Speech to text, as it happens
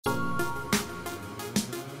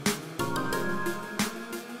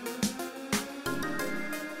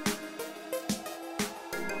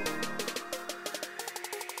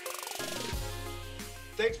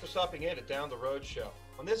Thanks for stopping in at Down the Road Show.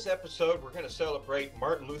 On this episode, we're going to celebrate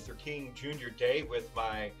Martin Luther King Jr. Day with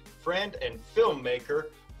my friend and filmmaker,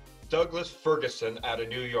 Douglas Ferguson out of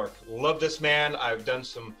New York. Love this man. I've done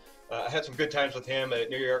had some good times with him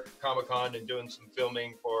at New York Comic Con and doing some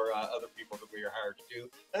filming for other people that we are hired to do.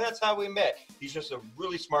 And that's how we met. He's just a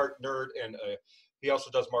really smart nerd, and he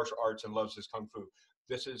also does martial arts and loves his kung fu.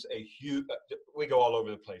 This is a huge, we go all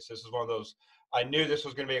over the place. This is one of those, I knew this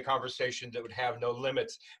was going to be a conversation that would have no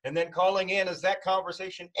limits. And then calling in as that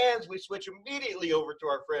conversation ends, we switch immediately over to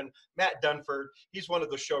our friend, Matt Dunford. He's one of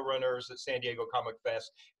the showrunners at San Diego Comic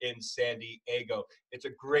Fest in San Diego. It's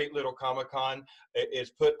a great little Comic-Con.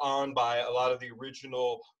 It's put on by a lot of the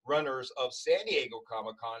original runners of San Diego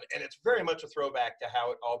Comic-Con, and it's very much a throwback to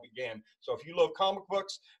how it all began. So if you love comic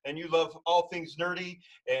books and you love all things nerdy,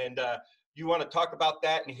 and you want to talk about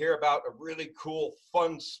that and hear about a really cool,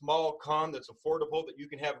 fun, small con that's affordable that you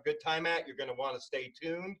can have a good time at, you're going to want to stay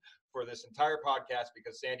tuned for this entire podcast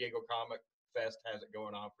because San Diego Comic Fest has it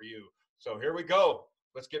going on for you. So here we go.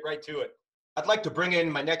 Let's get right to it. I'd like to bring in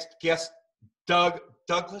my next guest,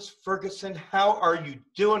 Douglas Ferguson. How are you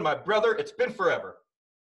doing, my brother? It's been forever.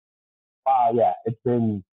 Yeah, it's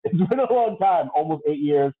been a long time, almost 8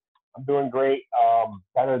 years. I'm doing great,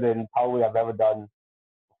 better than probably I've ever done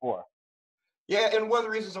before. Yeah, and one of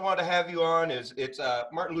the reasons I wanted to have you on is it's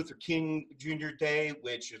Martin Luther King Jr. Day,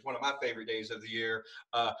 which is one of my favorite days of the year.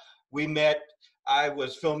 We met, I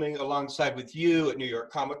was filming alongside with you at New York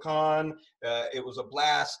Comic Con. It was a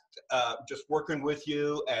blast just working with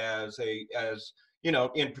you as you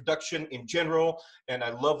know, in production in general. And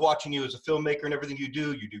I love watching you as a filmmaker and everything you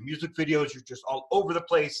do. You do music videos, you're just all over the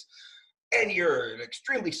place. And you're an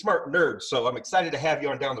extremely smart nerd. So I'm excited to have you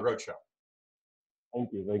on Down the Road Show.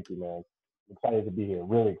 Thank you, man. Excited to be here.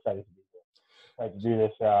 Really excited to be here. Tried to do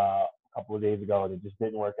this a couple of days ago, and it just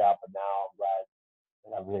didn't work out. But now I'm glad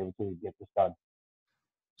that I was able to get this done.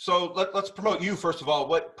 So let's promote you first of all.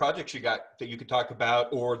 What projects you got that you could talk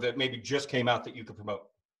about, or that maybe just came out that you could promote?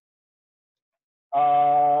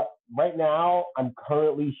 Right now, I'm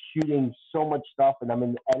currently shooting so much stuff, and I'm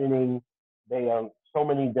in editing. So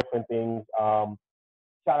many different things. Shot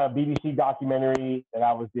a BBC documentary that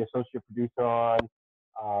I was the associate producer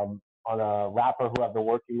on a rapper who I've been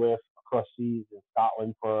working with across seas in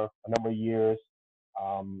Scotland for a number of years.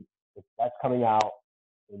 That's coming out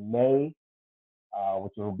in May,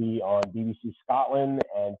 which will be on BBC Scotland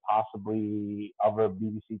and possibly other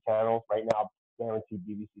BBC channels. Right now, guaranteed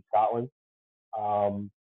BBC Scotland.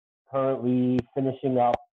 Currently finishing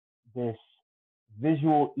up this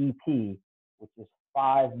visual EP, which is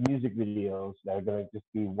 5 music videos that are going to just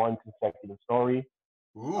be one consecutive story.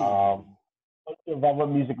 Of other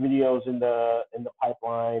music videos in the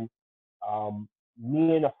pipeline.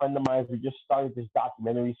 Me and a friend of mine, we just started this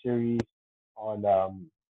documentary series on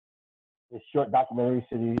this short documentary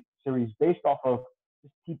series based off of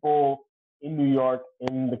just people in New York,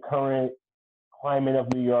 in the current climate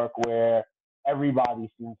of New York, where everybody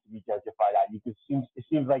seems to be gentrified out. It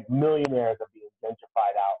seems like millionaires are being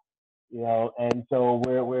gentrified out, you know. And so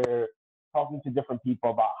we're talking to different people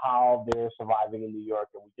about how they're surviving in New York.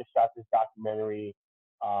 And we just shot this documentary,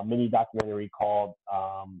 mini documentary called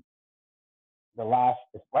The Last,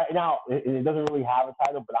 right now, it doesn't really have a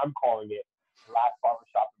title, but I'm calling it The Last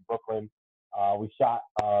Barbershop in Brooklyn. We shot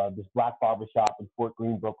this black barbershop in Fort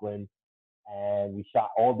Greene, Brooklyn. And we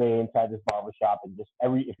shot all day inside this barbershop. And just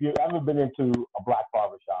if you've ever been into a black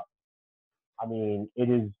barbershop, I mean, it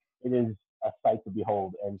is a sight to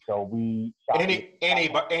behold. And so we shot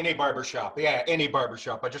any barbershop. Yeah, any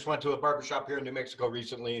barbershop. I just went to a barbershop here in New Mexico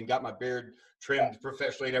recently and got my beard trimmed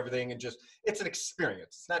professionally and everything. And just, it's an experience.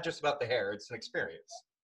 It's not just about the hair. It's an experience.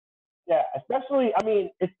 Yeah, especially, I mean,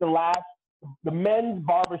 the men's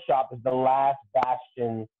barbershop is the last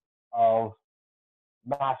bastion of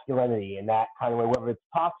masculinity in that kind of way, whether it's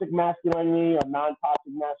toxic masculinity or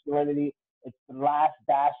non-toxic masculinity. It's the last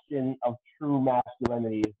bastion of true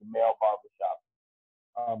masculinity is the male barbershop.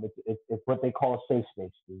 It's what they call a safe space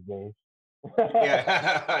these days.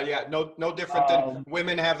 Yeah, no different than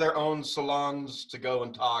women have their own salons to go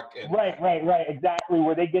and talk. And... Right, exactly,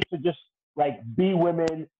 where they get to just like be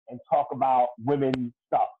women and talk about women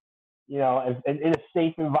stuff, you know, in a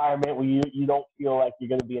safe environment where you don't feel like you're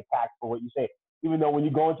going to be attacked for what you say. Even though when you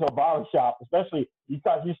go into a barbershop, especially, you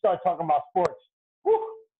start talking about sports, whew,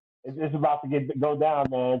 it's about to go down,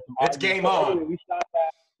 man. It's game on. Anyway, we shot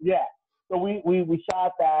that. Yeah. So we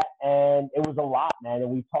shot that, and it was a lot, man. And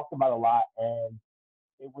we talked about a lot, and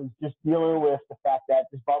it was just dealing with the fact that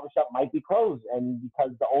this barbershop might be closed. And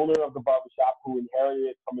because the owner of the barbershop, who inherited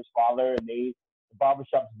it from his father, and the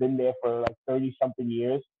barbershop's been there for like 30-something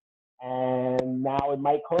years, and now it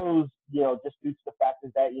might close, just due to the fact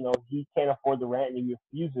is that, he can't afford the rent and he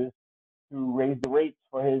refuses to raise the rates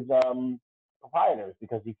for his proprietors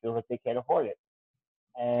because he feels like they can't afford it.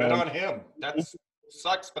 Good And on him. That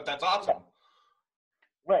sucks, but that's awesome.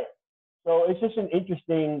 Right. So it's just an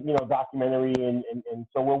interesting, documentary, and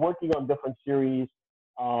so we're working on different series.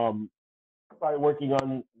 Started working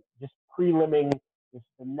on just prelimming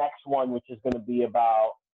the next one, which is going to be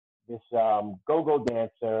about this go-go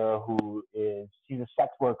dancer she's a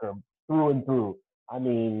sex worker through and through. I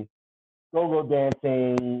mean, go-go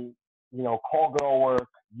dancing, call girl work,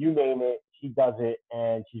 you name it, she does it,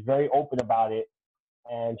 and she's very open about it.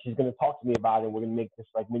 And she's going to talk to me about it. We're going to make this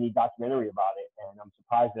like mini documentary about it. And I'm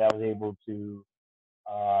surprised that I was able to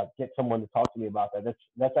get someone to talk to me about that.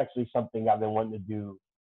 That's actually something I've been wanting to do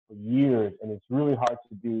for years, and it's really hard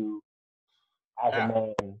to do as a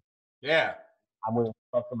man. Yeah. I'm going to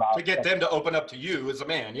talk about to get them to open up to you as a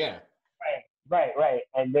man. Yeah. Right.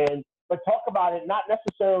 And then, but talk about it not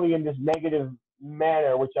necessarily in this negative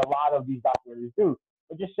manner, which a lot of these documentaries do,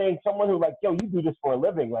 but just saying someone who like, yo, you do this for a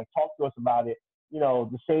living, like talk to us about it.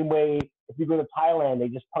 The same way if you go to Thailand, they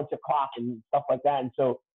just punch a clock and stuff like that. And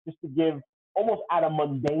so just to give almost out of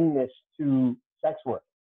mundaneness to sex work.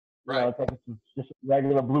 Right. It's like it's just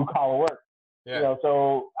regular blue collar work. Yeah.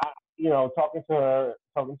 So talking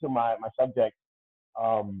to my subject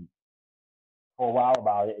for a while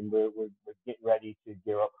about it, and we're getting ready to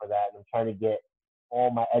gear up for that. And I'm trying to get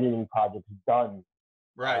all my editing projects done.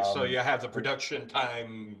 Right. So you have the production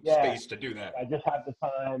space to do that. I just have the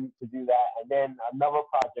time to do that. And then another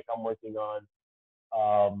project I'm working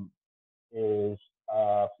on is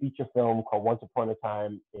a feature film called Once Upon a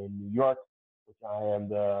Time in New York, which I am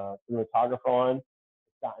the cinematographer on.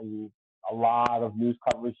 It's gotten a lot of news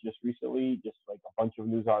coverage just recently, just like a bunch of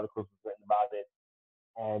news articles written about it.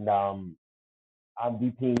 And I'm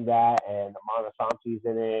DPing that, and Amana Santi's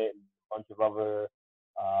in it, and a bunch of other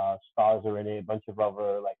stars are in it, a bunch of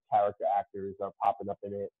other like character actors are popping up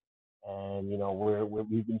in it. And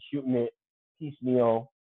we've been shooting it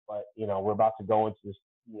piecemeal, but we're about to go into this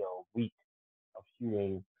week of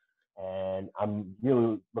shooting, and I'm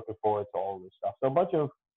really looking forward to all this stuff. So a bunch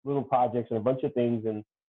of little projects and a bunch of things, and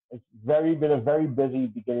it's been a very busy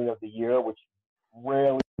beginning of the year, which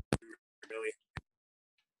rarely.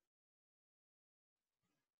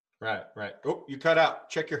 Right. Oh, you cut out.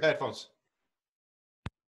 Check your headphones.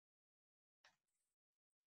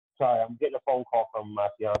 Sorry, I'm getting a phone call from my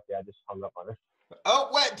fiance. I just hung up on her. Oh,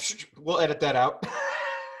 wait. We'll edit that out.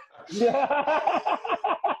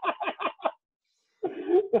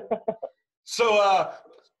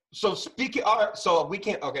 So speaking, so we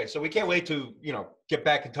can't wait to, get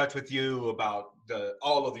back in touch with you about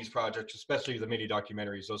all of these projects, especially the mini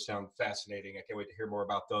documentaries. Those sound fascinating. I can't wait to hear more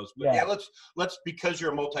about those. But yeah, let's because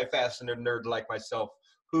you're a multifaceted nerd like myself,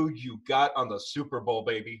 who you got on the Super Bowl,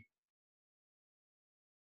 baby?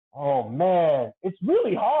 Oh man, it's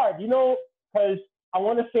really hard, because I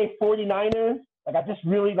want to say 49ers. Like I just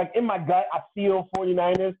really in my gut, I feel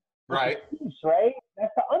 49ers. Right. Chiefs, right?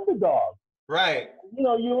 That's the underdog. Right. You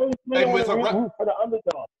always root for the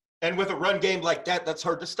underdog. And with a run game like that, that's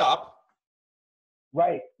hard to stop.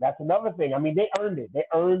 Right. That's another thing. I mean, they earned it. They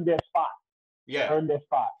earned their spot. Yeah. They earned their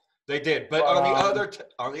spot. They did. But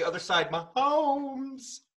on the other side,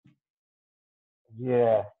 Mahomes.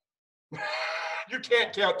 Yeah. You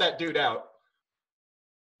can't count that dude out.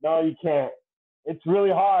 No, you can't. It's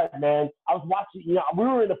really hard, man. I was watching, we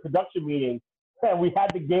were in a production meeting, and we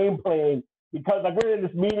had the game playing because we're in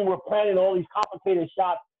this meeting, we're planning all these complicated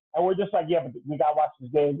shots, and we're just like, yeah, but we got to watch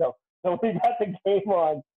this game, though. So we got the game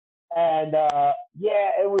on, and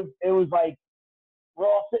it was like, we're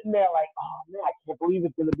all sitting there like, oh, man, I can't believe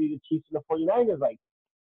it's going to be the Chiefs and the 49ers. Like,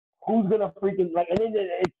 who's going to freaking, and then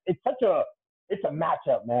it's a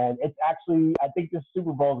matchup, man. It's actually, I think this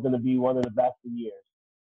Super Bowl is going to be one of the best in years.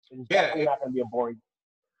 It's definitely not going to be a boring.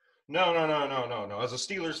 No. As a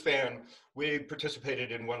Steelers fan, we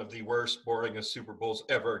participated in one of the worst, boringest Super Bowls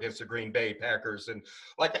ever against the Green Bay Packers. And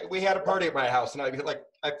we had a party at my house, and I felt like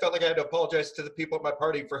I had to apologize to the people at my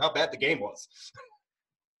party for how bad the game was.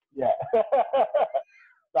 Yeah. So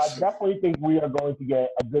I definitely think we are going to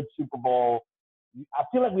get a good Super Bowl. I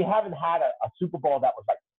feel like we haven't had a Super Bowl that was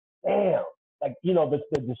damn.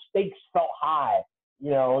 The stakes felt high. We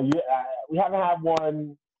haven't had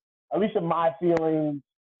one, at least in my feelings.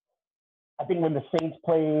 I think when the Saints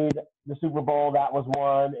played the Super Bowl, that was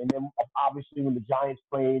one. And then obviously when the Giants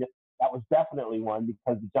played, that was definitely one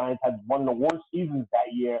because the Giants had one of the worst seasons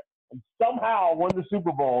that year and somehow won the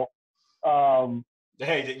Super Bowl.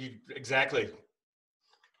 Exactly.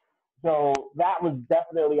 So that was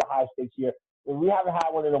definitely a high stakes year. if we haven't had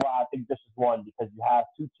one in a while, I think this is one because you have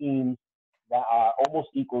two teams that are almost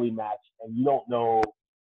equally matched, and you don't know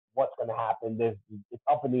what's going to happen. It's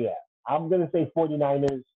up in the air. I'm going to say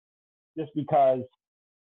 49ers just because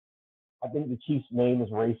I think the Chiefs' name is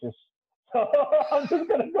racist. So I'm just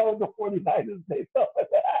going to go with the 49ers based off of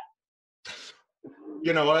that.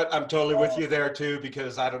 You know what? I'm totally with you there too,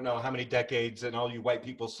 because I don't know how many decades and all you white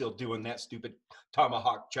people still doing that stupid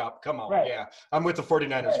tomahawk chop. Come on. Right. Yeah. I'm with the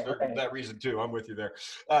 49ers for that reason too. I'm with you there.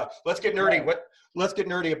 Let's get nerdy. Let's get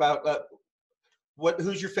nerdy about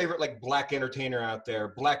who's your favorite like black entertainer out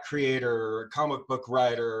there? Black creator, comic book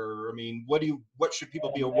writer. I mean, what should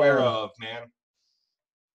people be aware of, man?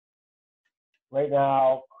 Right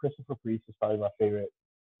now, Christopher Priest is probably my favorite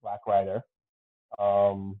black writer.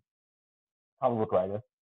 Comic book writer.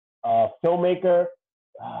 Filmmaker,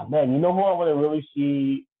 man, you know who I want to really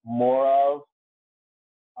see more of?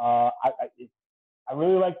 I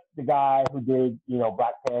really like the guy who did,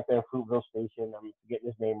 Black Panther, Fruitville Station. I'm forgetting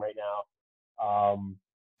his name right now.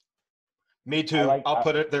 Me too. I'll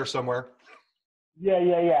put it there somewhere.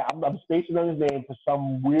 Yeah. I'm spacing on his name for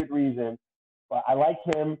some weird reason, but I like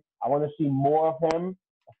him. I want to see more of him,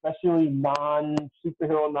 especially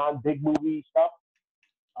non-superhero, non-big movie stuff.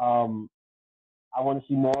 I want to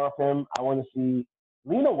see more of him. I want to see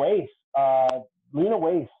Lena Waithe. Lena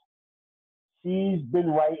Waithe. She's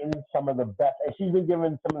been writing some of the best, and she's been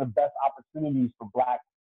given some of the best opportunities for black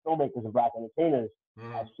filmmakers and black entertainers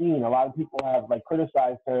I've seen. A lot of people have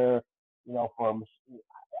criticized her, for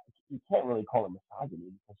you can't really call it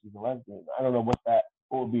misogyny because she's a lesbian. I don't know what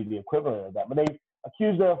would be the equivalent of that, but they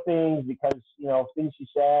accused her of things because things she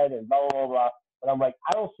said and blah blah blah. But I'm like,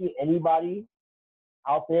 I don't see anybody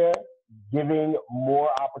out there giving more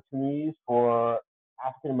opportunities for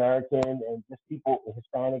African American and just people,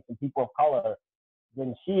 Hispanics and people of color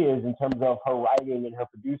than she is in terms of her writing and her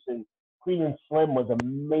producing. Queen and Slim was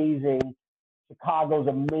amazing. Chicago's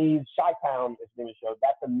amazing. Chi-Town is the name of the show.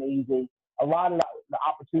 That's amazing. A lot of the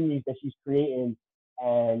opportunities that she's creating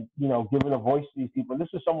and, giving a voice to these people. And this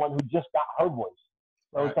is someone who just got her voice.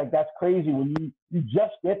 So It's like, that's crazy when you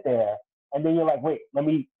just get there and then you're like, wait, let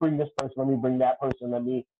me bring this person, let me bring that person, let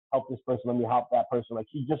me help this person, let me help that person. Like,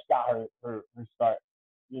 she just got her start,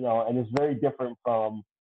 and it's very different from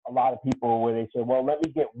a lot of people where they say, well, let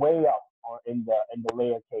me get way up in the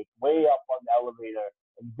layer cake, way up on the elevator,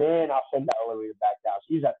 and then I'll send the elevator back down.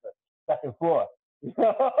 She's at the second floor.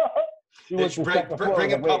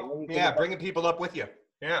 Bringing people up with you.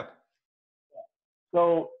 Yeah.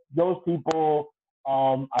 So those people,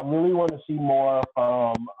 I really want to see more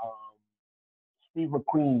from Steve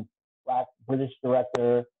McQueen, black British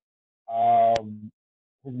director.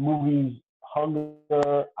 His movies,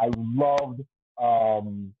 Hunger, I loved.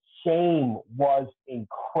 Shame was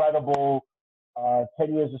incredible.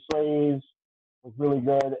 10 Years a Slave was really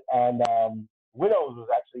good. And Widows was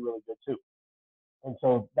actually really good too. And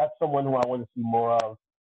so that's someone who I want to see more of.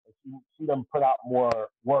 See them put out more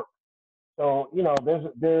work. So,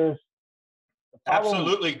 there's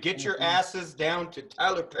absolutely get your asses down to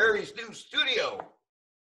Tyler Perry's new studio.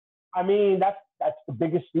 I mean, that's the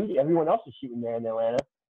biggest studio. Everyone else is shooting there in Atlanta.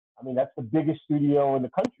 I mean, that's the biggest studio in the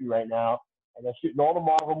country right now. And they're shooting all the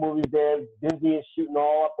Marvel movies there. Disney is shooting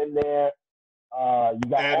all up in there. You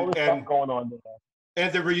got all this stuff going on there.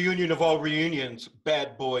 And the reunion of all reunions,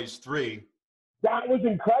 Bad Boys 3. That was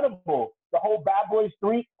incredible. The whole Bad Boys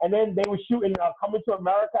 3. And then they were shooting Coming to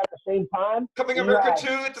America at the same time. Coming to America 2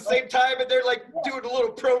 at the same time. And they're doing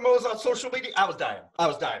little promos on social media. I was dying.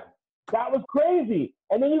 That was crazy.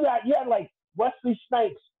 And then you had Wesley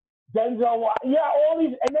Snipes, Denzel, all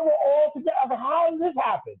these, and they were all together. I was like, how did this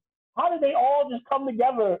happen? How did they all just come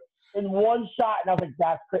together in one shot? And I was like,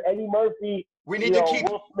 that's crazy. Eddie Murphy. We need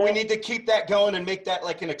to keep that going and make that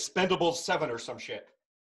like an Expendables 7 or some shit.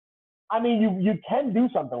 I mean, you can do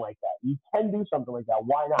something like that.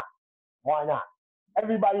 Why not?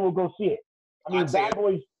 Everybody will go see it. I mean, Bad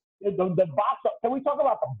Boys, the box. Can we talk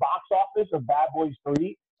about the box office of Bad Boys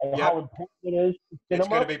 3 and how important it is to cinema? It's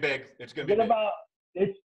going to be big. It's going to be big.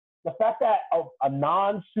 It's the fact that a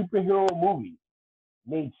non-superhero movie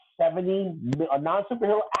made a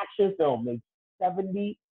non-superhero action film made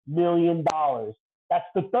 $70 million. That's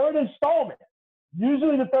the third installment.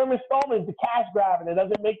 Usually the third installment is the cash grab and it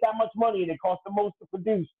doesn't make that much money and it costs the most to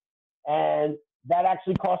produce. And that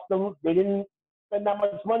actually cost them, they didn't spend that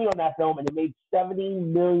much money on that film and it made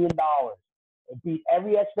 $70 million. It beat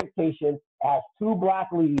every expectation. It has two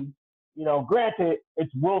black leads. Granted,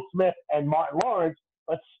 it's Will Smith and Martin Lawrence,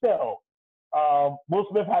 but still, Will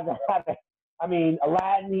Smith hasn't had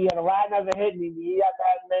Aladdin, he had Aladdin as a hit, and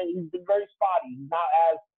he's been very spotty. He's not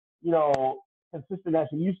as, consistent as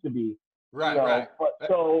he used to be. Right, You know, right. but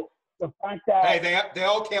so the fact that Hey, they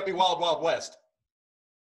all can't be Wild Wild West.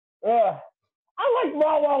 I like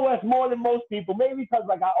Wild Wild West more than most people. Maybe because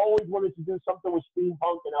like I always wanted to do something with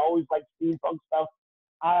steampunk, and I always like steampunk stuff.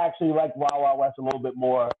 I actually like Wild Wild West a little bit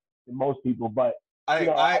more than most people. But you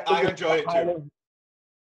know, I I think it's enjoy the it height too. of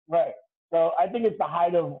right. So I think it's the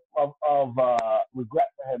height of regret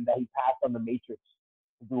for him that he passed on the Matrix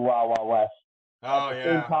to do Wild Wild West. At Oh the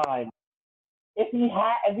same yeah. time, if he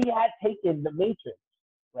had taken the Matrix,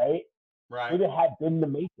 right, Right. would it have been the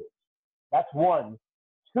Matrix? That's one.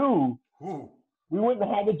 Two, Ooh. we wouldn't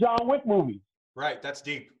have had the John Wick movies. Right. That's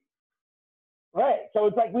deep. Right. So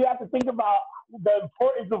it's like we have to think about the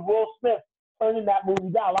importance of Will Smith turning that movie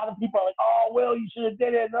down. A lot of people are like, "Oh, Will, you should have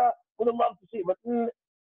did it. Would have loved to see it." But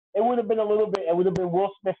it would have been a little bit. It would have been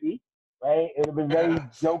Will Smithy, right? It would have been very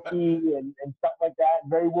jokey and stuff like that,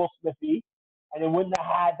 very Will Smithy, and it wouldn't have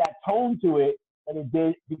had that tone to it that it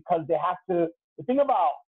did because they have to. The thing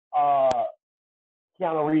about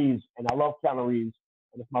Keanu Reeves, and I love Keanu Reeves,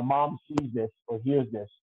 and if my mom sees this or hears this,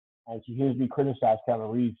 and she hears me criticize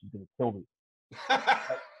Keanu Reeves, she's gonna kill me.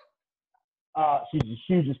 She's the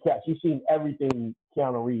hugest cat. She's seen everything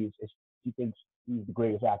Keanu Reeves, and she thinks he's the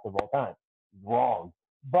greatest actor of all time. Wrong,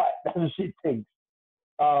 but that's what she thinks.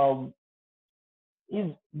 Um,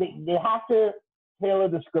 they have to tailor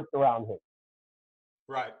the script around him.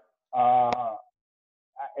 Right.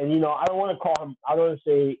 And you know, I don't want to call him. I don't want to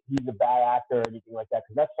say he's a bad actor or anything like that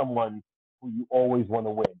because that's someone who you always want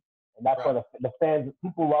to win, and that's why the fans,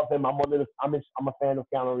 people love him. I'm a fan of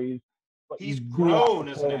Keanu Reeves, but he's grown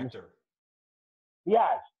as an actor. He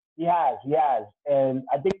has, and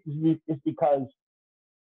I think it's because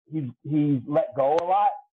he's let go a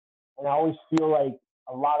lot, and I always feel like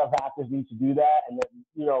a lot of actors need to do that. And then,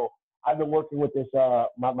 you know, I've been working with this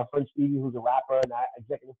my friend Stevie, who's a rapper, and I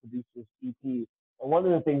executive produced this EP. And one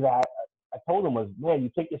of the things I told him was, man,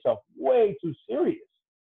 you take yourself way too serious.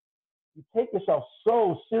 You take yourself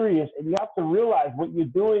so serious, and you have to realize what you're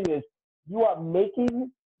doing is you are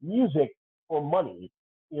making music for money.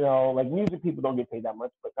 You know, like music people don't get paid that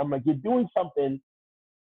much, but I'm like, you're doing something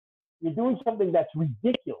that's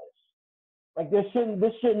ridiculous. Like this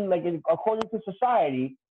shouldn't like according to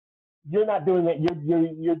society, you're not doing it.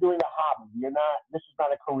 You're doing a hobby. You're not. This is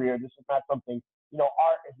not a career. This is not something. You know,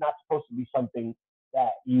 art is not supposed to be something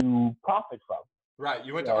that you profit from. Right.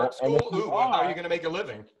 You went to art school. How are you going to make a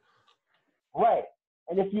living? Right.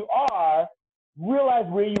 And if you are, realize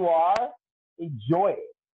where you are, enjoy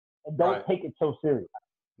it, and don't take it so serious.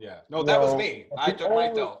 Yeah. No, that was me. I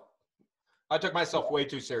took myself way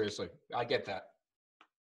too seriously. I get that.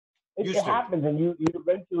 It happens, and you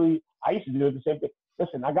eventually. I used to do the same thing.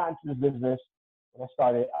 Listen, I got into this business when I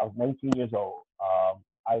started. I was 19 years old.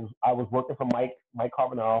 I was working for Mike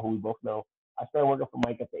Carbonaro, who we both know. I started working for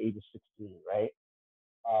Mike at the age of 16, right?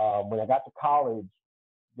 When I got to college,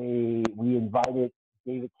 we invited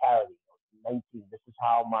David Carradine. I was 19. This is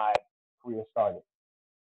how my career started,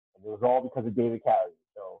 and it was all because of David Carradine.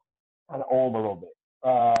 So kind of old a little bit.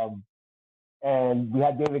 And we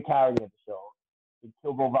had David Carradine at the show.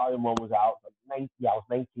 Kill Bill Volume 1 was out. I was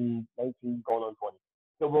 19 going on 20.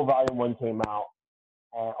 Kill Bill Volume 1 came out,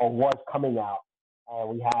 or was coming out. And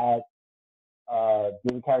we had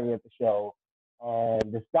David Carradine at the show.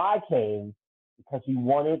 And this guy came because he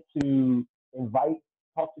wanted to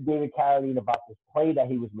talk to David Carradine about this play that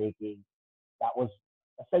he was making that was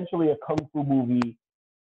essentially a kung fu movie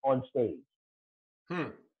on stage.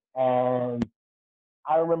 And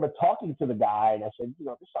I remember talking to the guy, and I said, you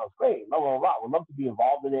know, this sounds great, blah, blah, blah. We'd love to be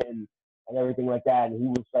involved in it and everything like that. And he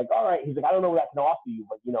was like, all right. He's like, I don't know what I can offer you,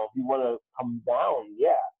 but, you know, if you want to come down,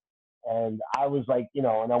 yeah. And I was like, you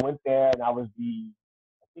know, and I went there, and I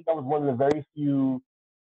think I was one of the very few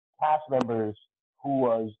cast members who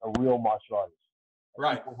was a real martial artist.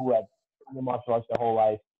 Right. People who had done martial arts their whole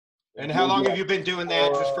life. And how long have you been doing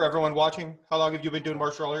that, just for everyone watching? How long have you been doing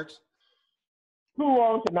martial arts? Too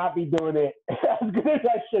long to not be doing it as good as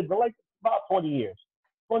I should, but like about 20 years.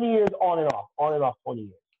 20 years on and off 20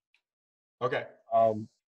 years. Okay.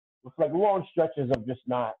 It's like long stretches of just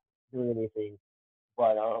not doing anything.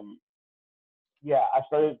 But yeah, I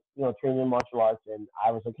started, you know, training in martial arts, and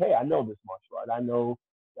I was like, hey, I know this martial art. I know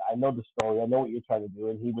the story. I know what you're trying to do.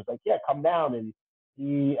 And he was like, yeah, come down. And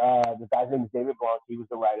the guy's name is David Blanc. He was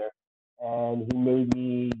the writer. And he made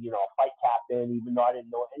me, you know, a fight captain, even though I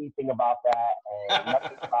didn't know anything about that and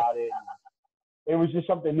nothing about it. And it was just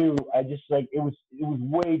something new. I just like it was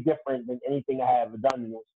way different than anything I had ever done.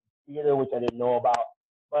 And it was theater, which I didn't know about.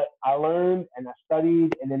 But I learned and I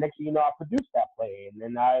studied, and the next thing you know, I produced that play. And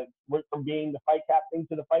then I went from being the fight captain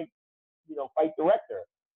to the fight director.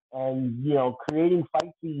 and you know, creating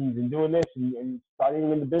fight scenes and doing this and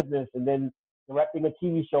starting in the business and then directing a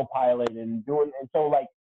TV show pilot and doing, and so like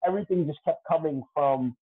everything just kept coming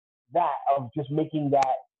from that of just making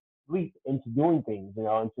that leap into doing things, you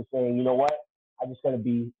know, into saying, you know what, I just got to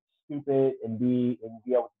be stupid and be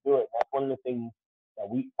able to do it. That's one of the things that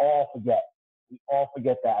we all forget. We all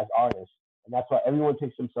forget that as artists, and that's why everyone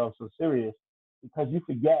takes themselves so serious, because you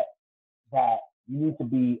forget that you need to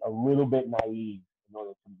be a little bit naive in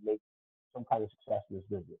order to make some kind of success in this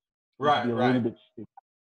business. You need to Right, be a little right. bit stupid.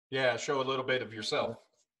 Yeah, show a little bit of yourself.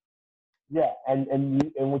 Yeah, and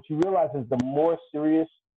what you realize is the more serious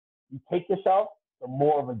you take yourself, the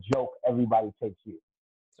more of a joke everybody takes you.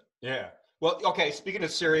 Yeah. Well, okay, speaking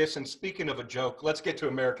of serious and speaking of a joke, let's get to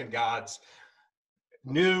American Gods.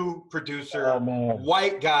 New producer, Oh man.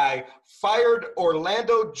 white guy, fired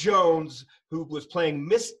Orlando Jones, who was playing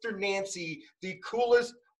Mr. Nancy, the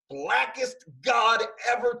coolest, blackest god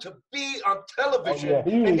ever to be on television. Oh,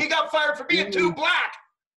 yeah, he got fired for being too black.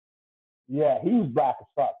 Yeah, he was black as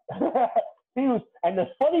fuck. He was, and the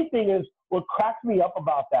funny thing is, what cracks me up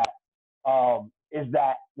about that is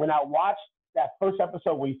that when I watched that first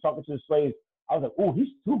episode where he's talking to the slaves, I was like, "Ooh, he's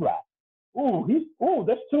too black.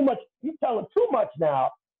 That's too much. He's telling too much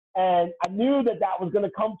now." And I knew that was going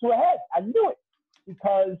to come to a head. I knew it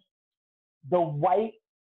because the white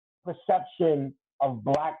perception of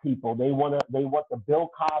black people, they want the Bill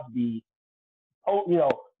Cosby, you know,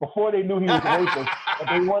 before they knew he was a rapist, but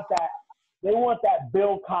they want that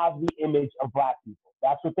Bill Cosby image of black people.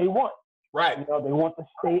 That's what they want. Right. You know, they want the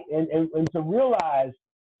state and to realize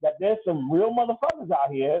that there's some real motherfuckers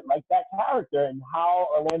out here like that character and how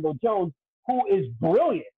Orlando Jones, who is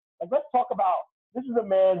brilliant. Like, let's talk about, this is a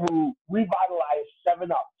man who revitalized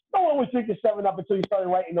 7-Up. No one was drinking 7-Up until he started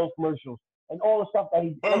writing those commercials and all the stuff that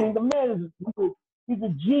I mean, the man he's a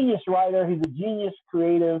genius writer. He's a genius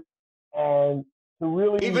creative. And to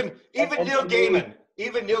really. Even Neil Gaiman.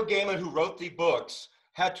 Even Neil Gaiman, who wrote the books,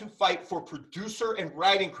 had to fight for producer and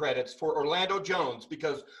writing credits for Orlando Jones,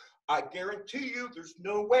 because I guarantee you there's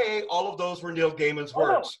no way all of those were Neil Gaiman's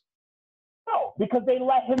words. No, because they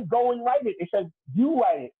let him go and write it. They said, you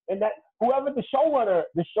write it. And that whoever the showrunner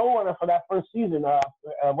for that first season,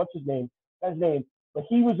 what's his name? That's his name. But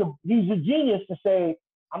he's a genius to say,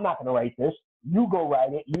 I'm not going to write this. You go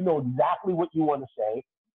write it. You know exactly what you want to say.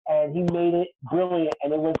 And he made it brilliant.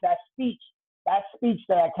 And it was that speech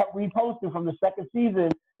that I kept reposting from the second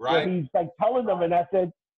season, right, where he's like telling them, and I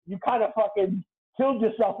said, you kind of fucking killed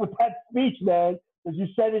yourself with that speech, man, because you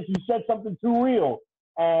said something too real.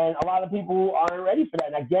 And a lot of people aren't ready for that.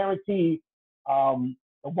 And I guarantee the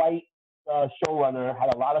white showrunner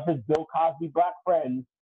had a lot of his Bill Cosby black friends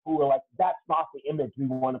who were like, that's not the image we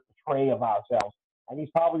want to portray of ourselves. And he's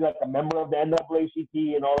probably like a member of the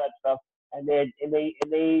NAACP and all that stuff. And they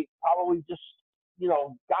probably just, you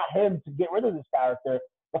know, got him to get rid of this character.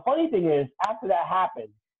 The funny thing is, after that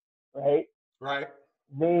happened, right? Right.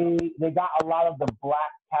 They got a lot of the black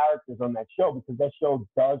characters on that show, because that show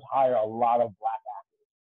does hire a lot of black actors.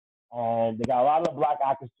 And they got a lot of the black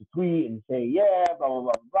actors to tweet and say, yeah, blah, blah,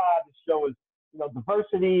 blah, blah. This show is, you know,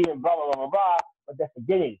 diversity and blah, blah, blah, blah, blah. But they're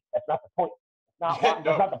forgetting. That's not the point. That's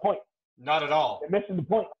not the point. Not at all. They're missing the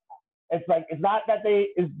point. It's like, it's not that the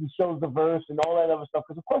show's diverse and all that other stuff,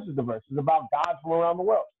 because of course it's diverse. It's about gods from around the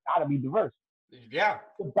world. It's got to be diverse. Yeah.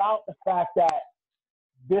 It's about the fact that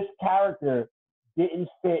this character didn't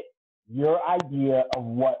fit your idea of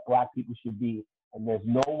what black people should be. And there's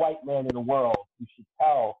no white man in the world who should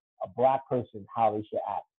tell a black person how they should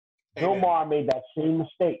act. Bill Maher made that same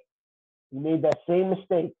mistake. He made that same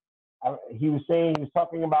mistake. He was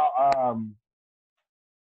talking about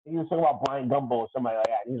Brian Gumbo or somebody like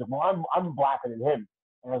that. He was like, well, I'm blacker than him.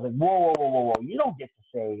 And I was like, whoa. You don't get to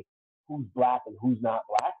say who's black and who's not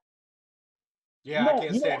black. Yeah, I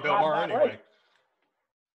can't stand Bill Maher anyway. Right.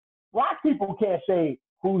 Black people can't say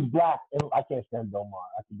who's black, and I can't stand Bill Maher.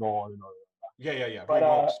 I could go on and on. Yeah. But, we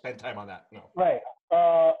won't spend time on that. No. Right.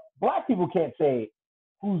 Black people can't say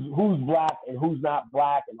who's black and who's not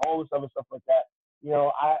black and all this other stuff like that. You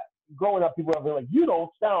know, growing up, people have been like, you don't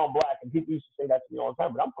sound black, and people used to say that to me all the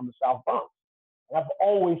time. But I'm from the South Bronx, and I've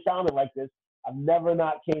always sounded like this. I've never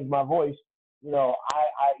not changed my voice. You know, I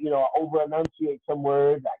over enunciate some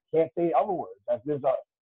words. I can't say other words.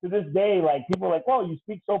 To this day, like, people are like, "Oh, you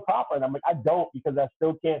speak so proper," and I'm like, I don't, because I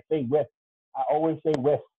still can't say with. I always say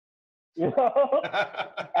with. You know,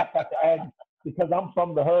 and because I'm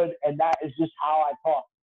from the hood, and that is just how I talk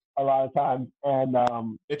a lot of times.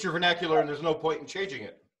 And it's your vernacular, and there's no point in changing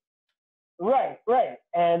it. Right.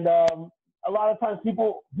 And a lot of times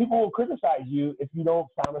people will criticize you if you don't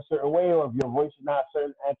sound a certain way, or if your voice is not a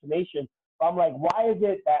certain intonation. But I'm like, why is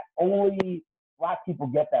it that only black people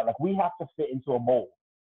get that? Like, we have to fit into a mold.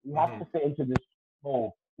 We have to fit into this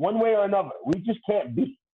mold one way or another. We just can't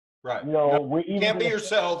be. Right. You know, no, we're you can't be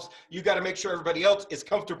yourselves. You got to make sure everybody else is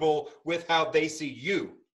comfortable with how they see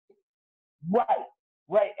you. Right.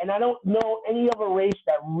 Right. And I don't know any other race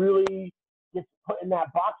that really gets put in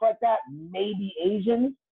that box like that. Maybe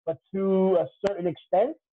Asians, but to a certain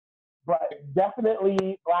extent. But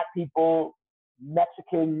definitely black people,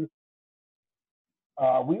 Mexicans,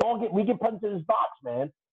 we get put into this box,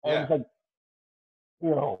 man. And it's like, you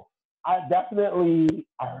know, I definitely,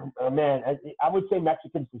 man, I would say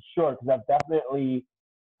Mexicans for sure, because I've definitely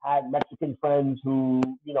had Mexican friends who,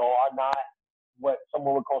 you know, are not what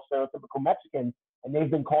someone would call stereotypical Mexican, and they've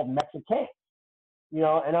been called Mexicans. You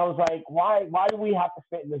know, and I was like, why do we have to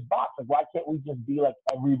fit in this box? Like, why can't we just be like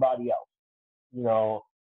everybody else? You know,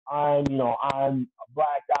 I'm a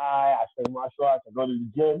black guy. I study martial arts. I go to the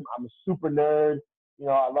gym. I'm a super nerd. You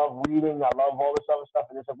know, I love reading. I love all this other stuff.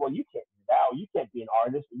 And it's like, well, you can't do that. Or you can't be an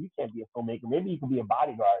artist. Or you can't be a filmmaker. Maybe you can be a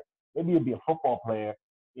bodyguard. Maybe you'll be a football player.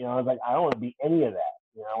 You know, I was like, I don't want to be any of that.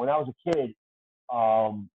 You know, when I was a kid,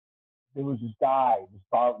 there was this guy, he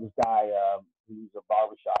was a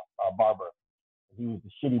barber. He was the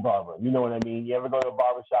shitty barber. You know what I mean? You ever go to a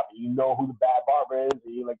barber shop and you know who the bad barber is,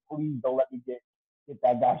 and you're like, please don't let me get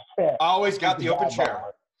that guy's chair. I always got the open chair.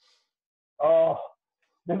 Barber. Oh,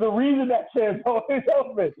 there's a reason that chair's always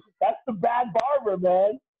open. That's the bad barber,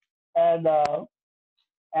 man. And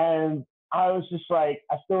I was just like,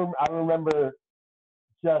 I remember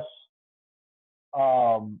just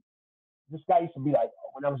this guy used to be like,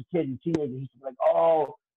 when I was a kid and teenager, he used to be like,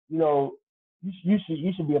 oh, you know, you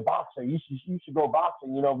should be a boxer. You should go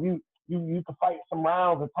boxing. You know, you could fight some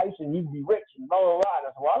rounds with Tyson, you'd be rich and blah blah blah. And I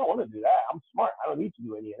said, well, I don't want to do that. I'm smart. I don't need to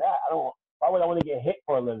do any of that. Why would I want to get hit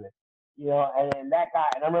for a living? You know, and that guy,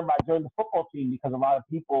 and I remember I joined the football team because a lot of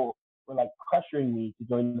people were like pressuring me to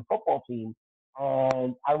join the football team.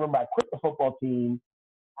 And I remember I quit the football team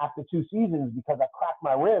after 2 seasons because I cracked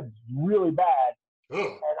my ribs really bad. And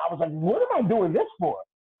I was like, what am I doing this for?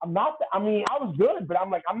 I was good, but I'm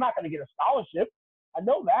like, I'm not going to get a scholarship. I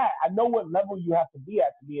know that. I know what level you have to be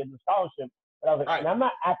at to be in the scholarship. But I was like, and I'm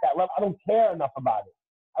not at that level. I don't care enough about it.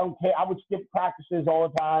 I don't care. I would skip practices all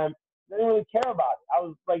the time. I didn't really care about it. I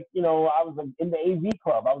was like, you know, I was like in the AV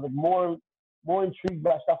club. I was like more intrigued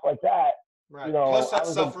by stuff like that. Right. You know, plus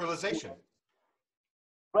that's self-realization.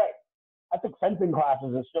 Right. I took fencing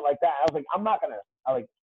classes and shit like that. I was like, I'm not going to,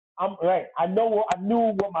 I'm right. I knew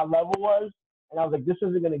what my level was. And I was like, this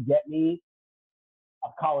isn't going to get me a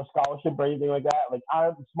college scholarship or anything like that. Like,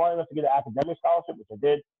 I'm smart enough to get an academic scholarship, which I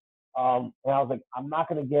did. And I was like, I'm not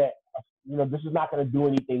going to get, this is not going to do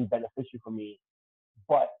anything beneficial for me,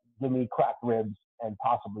 but give me cracked ribs and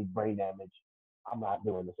possibly brain damage. I'm not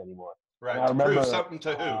doing this anymore. Right. I remember, prove something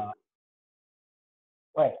to who?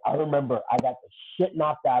 Right. I remember I got the shit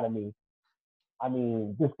knocked out of me. I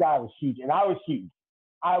mean, this guy was huge, and I was huge.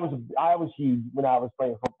 I was huge when I was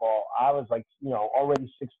playing football. I was like, already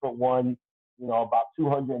 6'1", about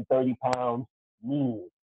 230 pounds, mean.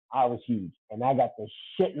 I was huge, and I got the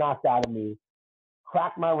shit knocked out of me,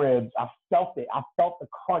 cracked my ribs. I felt it. I felt the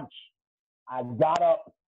crunch. I got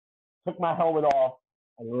up, took my helmet off,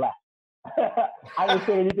 and left. I didn't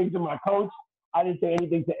say anything to my coach. I didn't say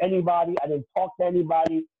anything to anybody. I didn't talk to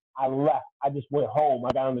anybody. I left. I just went home.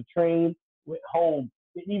 I got on the train, went home.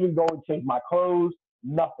 Didn't even go and change my clothes.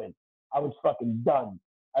 Nothing. I was fucking done.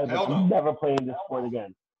 I was like, never playing this sport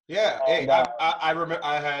again. Yeah. And, hey, I remember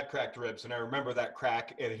I had cracked ribs, and I remember that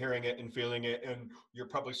crack and hearing it and feeling it. And you're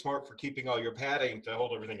probably smart for keeping all your padding to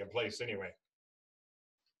hold everything in place anyway.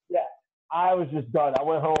 Yeah. I was just done. I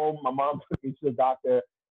went home. My mom took me to the doctor,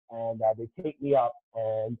 and they take me up.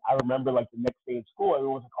 And I remember, like, the next day in school,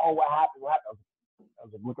 everyone was like, oh, what happened? What happened? I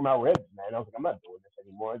was like, look at my ribs, man. I was like, I'm not doing this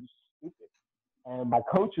anymore. This is stupid. And my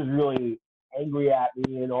coach was really angry at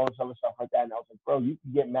me and all this other stuff like that. And I was like, bro, you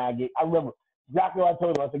can get mad. I remember exactly what I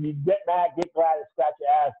told him. I was like, you get mad, get glad, and scratch your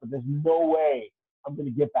ass, but there's no way I'm going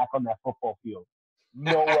to get back on that football field.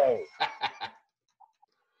 No way.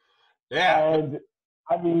 Yeah. And,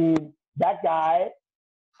 I mean, that guy,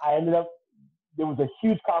 there was a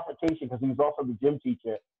huge confrontation because he was also the gym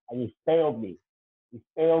teacher, and he failed me. He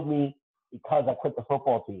failed me because I quit the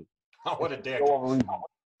football team. Oh, what a dick. No other reason.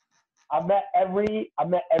 I met every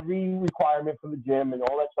requirement for the gym and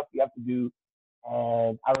all that stuff you have to do.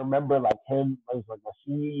 And I remember it was like my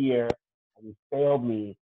senior year, and he failed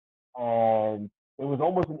me. And it was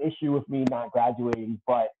almost an issue with me not graduating,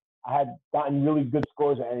 but I had gotten really good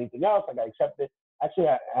scores at anything else. I got accepted. Actually,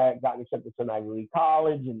 I had gotten accepted to an Ivy League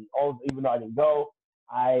college, and even though I didn't go,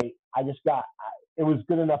 it it was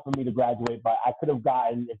good enough for me to graduate, but I could have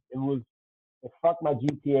gotten it fucked my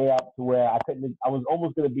GPA up to where I couldn't. I was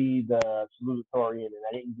almost going to be the salutatorian, and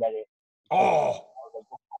I didn't get it. Oh.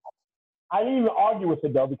 I didn't even argue with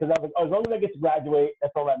it though because I was like, oh, as long as I get to graduate,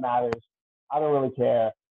 that's all that matters. I don't really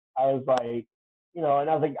care. I was like, and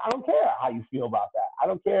I was like, I don't care how you feel about that. I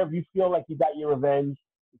don't care if you feel like you got your revenge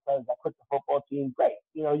because I quit the football team. Great,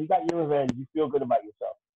 you got your revenge. You feel good about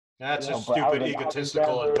yourself. That's just stupid,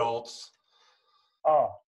 egotistical adults.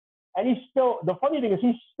 Oh, and he's still. The funny thing is,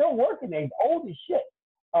 he's still working there. He's old as shit.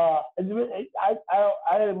 My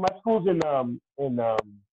school's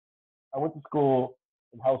I went to school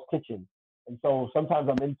in Hell's Kitchen, and so sometimes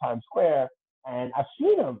I'm in Times Square, and I've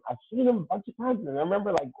seen him a bunch of times, and I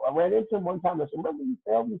remember I ran into him one time. I said, "Remember you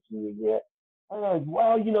failed me senior year?" And I was like,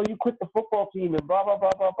 "Well, you quit the football team and blah blah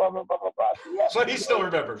blah blah blah blah blah blah." So, yeah, so he still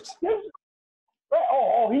remembers. He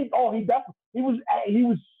definitely he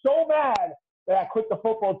was so mad that I quit the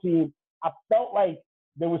football team. I felt like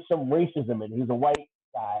there was some racism in it. He was a white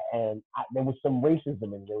guy, and there was some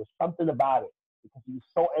racism in it. There was something about it because he was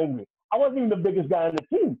so angry. I wasn't even the biggest guy on the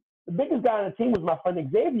team. The biggest guy on the team was my friend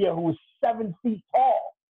Xavier, who was 7 feet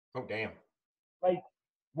tall. Oh, damn. Like,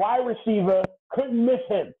 wide receiver, couldn't miss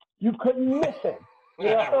him. You couldn't miss him. You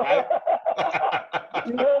know? Right?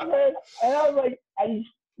 You know what I'm saying? And I was like, and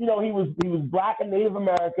he was black and Native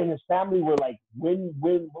American. His family were like what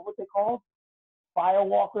was they called?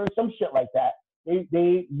 Firewalkers, some shit like that.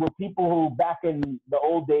 They were people who back in the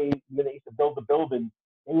old days when they used to build the building,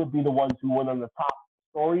 they would be the ones who went on the top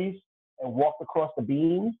stories and walked across the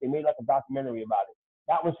beams. They made like a documentary about it.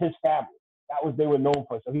 That was his family. That was they were known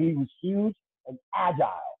for. So he was huge and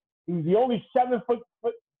agile. He was the only 7'2"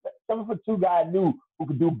 guy I knew who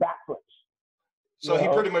could do backflips. So he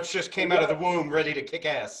pretty much just came out of the womb ready to kick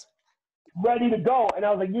ass. Ready to go. And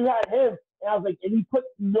I was like, you had him. And I was like, and he put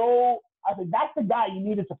I said, that's the guy you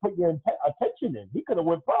needed to put your attention in. He could have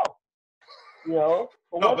went pro.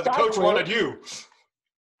 But the coach wanted you.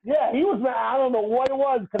 Yeah, he was. I don't know what it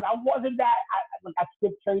was because I wasn't that. I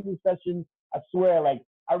skipped training sessions. I swear. I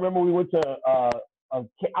remember we went to I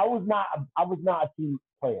was not a team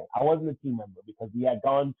player. I wasn't a team member because we had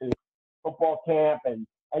gone to football camp and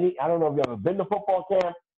I don't know if you've ever been to football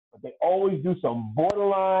camp, but they always do some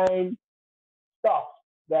borderline stuff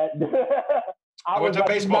that I went to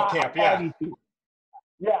baseball camp. Yeah.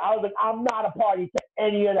 Yeah, I was like, I'm not a party to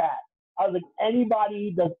any of that. I was like,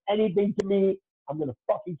 anybody does anything to me, I'm gonna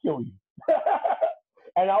fucking kill you.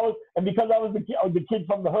 and because I was the kid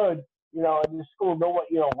from the hood, in the school, the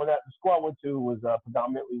school I went to was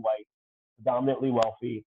predominantly white, predominantly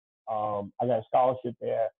wealthy. I got a scholarship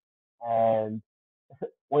there, and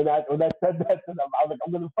when I said that to them, I was like,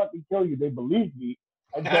 I'm gonna fucking kill you. They believed me,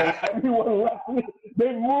 and so everyone left me.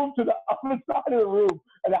 They moved to the other side of the room,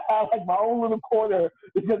 and I had like my own little corner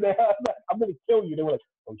because they had like, I'm gonna kill you. They were like,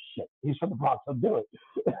 oh shit, he's from the Bronx, I'll do it.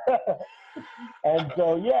 And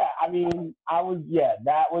so yeah,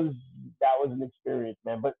 that was an experience,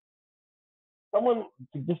 man. But someone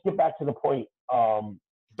to just get back to the point.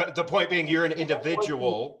 But the point being, you're an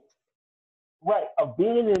individual. Right, of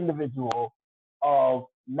being an individual, of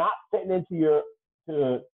not fitting into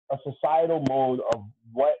a societal mode of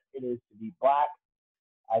what it is to be black.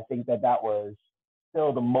 I think that was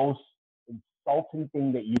still the most insulting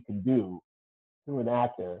thing that you can do to an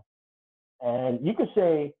actor. And you could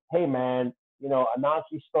say, hey man,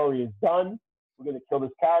 Anansi's story is done. We're going to kill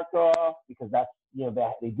this character off because that's,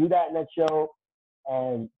 they do that in that show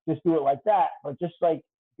and just do it like that. But just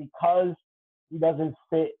because he doesn't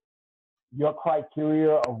fit your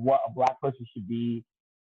criteria of what a black person should be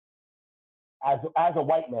as a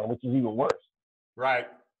white man, which is even worse. Right.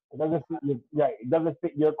 It doesn't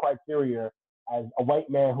fit your criteria as a white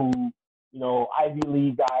man who, Ivy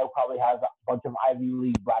League guy who probably has a bunch of Ivy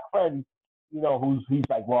League black friends, he's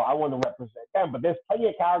like, well, I want to represent them. But there's plenty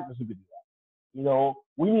of characters who could do that.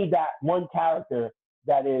 We need that one character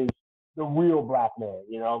that is the real black man,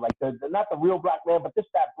 not the real black man, but just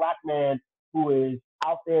that black man who is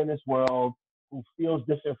out there in this world, who feels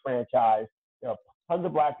disenfranchised. There are tons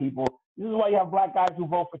of black people. This is why you have black guys who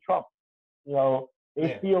vote for Trump.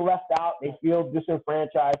 They feel left out. They feel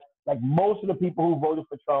disenfranchised. Like most of the people who voted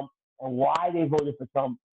for Trump and why they voted for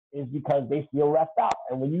Trump is because they feel left out.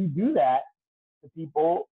 And when you do that to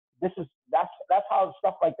people, that's how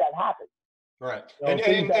stuff like that happens. Right.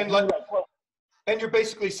 And you're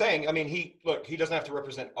basically saying, I mean, he doesn't have to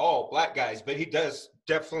represent all black guys, but he does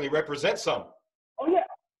definitely represent some. Oh yeah,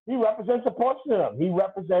 he represents a portion of them. He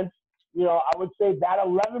represents, I would say that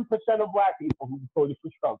 11% of black people who voted for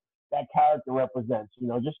Trump, that character represents,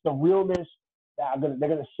 just the realness that they're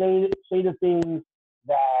gonna say the things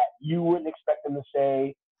that you wouldn't expect them to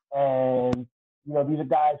say. And, you know, these are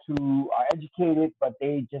guys who are educated, but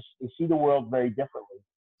they see the world very differently.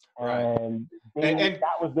 Right. And And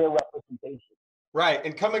that was their representation. right.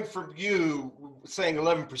 And coming from you saying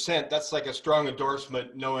 11%, that's like a strong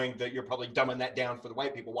endorsement, knowing that you're probably dumbing that down for the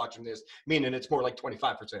white people watching this, meaning it's more like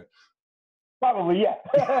 25%. Probably, yeah.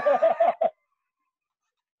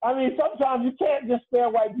 I mean, sometimes you can't just scare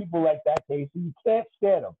white people like that, Casey. You can't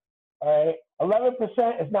scare them. All right?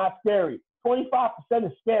 11% is not scary. 25%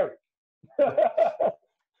 is scary.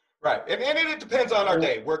 Right. And it depends on our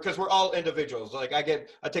day. Because we're all individuals. Like I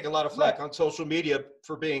take a lot of flack on social media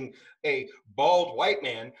for being a bald white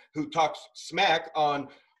man who talks smack on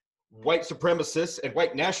white supremacists and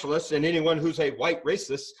white nationalists and anyone who's a white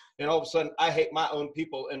racist. And all of a sudden I hate my own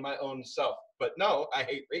people and my own self. But no, I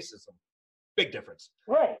hate racism. Big difference.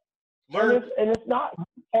 Right. And it's not,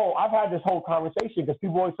 I've had this whole conversation because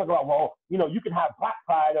people always talk about, well, you know, you can have black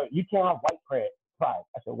pride or you can't have white pride.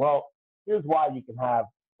 I said, well, here's why you can have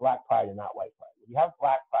black pride and not white pride. When you have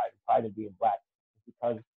black pride, pride of being black, it's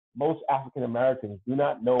because most African Americans do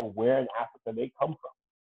not know where in Africa they come from.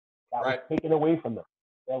 That was taken away from them.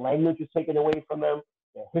 Their language was taken away from them.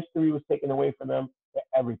 Their history was taken away from them.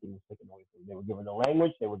 Everything was taken away from them. They were given the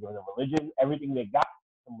language. They were given the religion. Everything they got,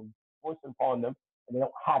 someone forced upon them, and they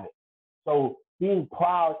don't have it. So being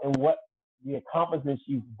proud in what the accomplishments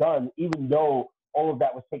you've done, even though all of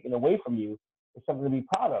that was taken away from you, is something to be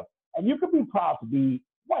proud of. And you can be proud to be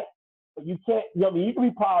white, but you can't. You know what I mean? You can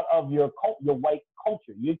be proud of your white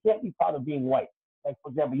culture. You can't be proud of being white. Like, for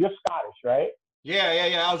example, you're Scottish, right?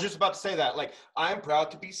 Yeah. I was just about to say that. Like, I'm proud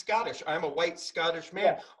to be Scottish. I'm a white Scottish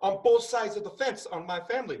man on both sides of the fence on my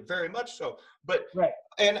family, very much so. But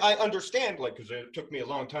and I understand, like, because it took me a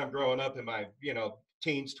long time growing up in my, you know,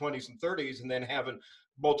 teens, 20s, and 30s, and then having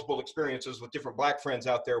multiple experiences with different black friends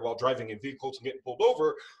out there while driving in vehicles and getting pulled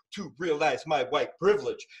over to realize my white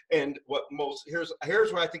privilege. And here's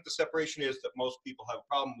where I think the separation is that most people have a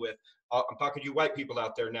problem with. I'm talking to you white people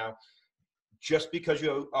out there now. Just because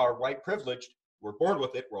you are white privileged, we're born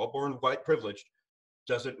with it, we're all born white privileged,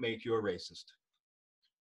 doesn't make you a racist.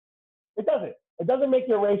 It doesn't. It doesn't make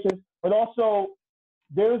you a racist, but also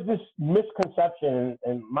there's this misconception,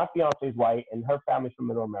 and my fiance is white, and her family's from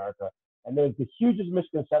Middle America, and there's the hugest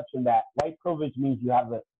misconception that white privilege means you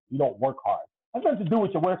don't work hard. That has nothing to do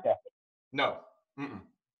with your work ethic. No,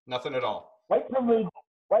 nothing at all. White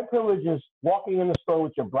privilege is walking in the store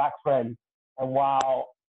with your black friend, and while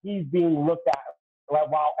he's being looked at,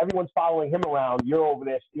 while everyone's following him around, you're over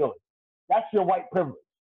there stealing. That's your white privilege.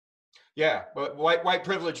 Yeah, but white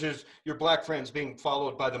privilege is your black friends being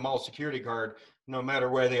followed by the mall security guard, no matter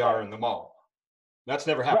where they are in the mall. That's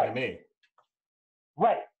never happened to me.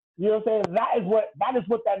 Right. You know what I'm saying? That is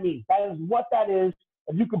what that means. That is what that is.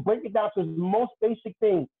 If you can break it down to the most basic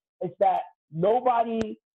thing, it's that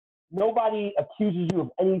nobody accuses you of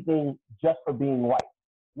anything just for being white.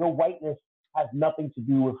 Your whiteness has nothing to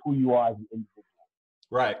do with who you are as an individual.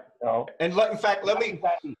 Right. You know? And in fact, let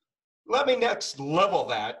me next level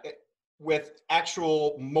that with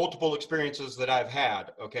actual multiple experiences that I've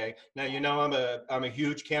had. Okay. Now, you know, I'm a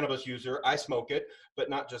huge cannabis user. I smoke it, but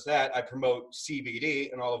not just that. I promote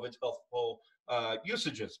CBD and all of its healthful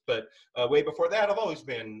usages. But way before that, I've always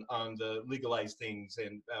been on the legalized things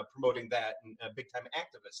and promoting that, and a big time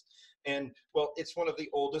activist. And well, it's one of the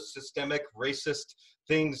oldest systemic racist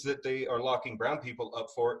things that they are locking brown people up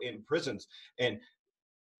for in prisons. And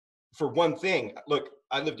for one thing, look,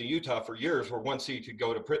 I lived in Utah for years, where 1C could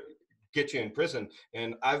go to get you in prison,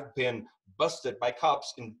 and I've been busted by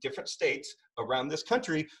cops in different states around this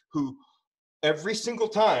country who every single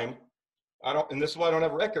time, and this is why I don't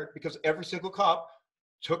have a record, because every single cop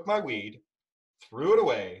took my weed, threw it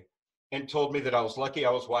away, and told me that I was lucky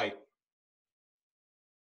I was white.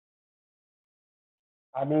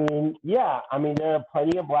 I mean, yeah. I mean, there are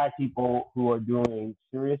plenty of black people who are doing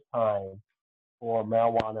serious time for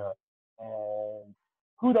marijuana, and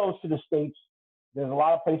kudos to the states. There's a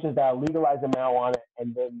lot of places that are legalizing marijuana,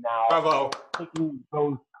 and then now taking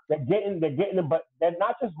those. They're getting them, but they're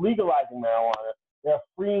not just legalizing marijuana. They're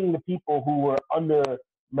freeing the people who were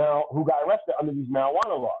who got arrested under these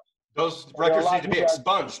marijuana laws. Those records need to be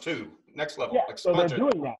expunged too. Next level. Yeah, so they're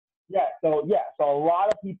doing that. So a lot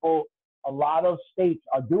of people, a lot of states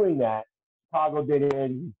are doing that. Chicago did it,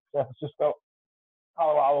 San Francisco,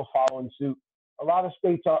 Colorado's following suit. A lot of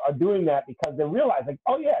states are doing that because they realize, like,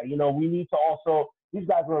 oh yeah, you know, we need to also, these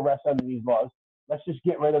guys were arrested under these laws. Let's just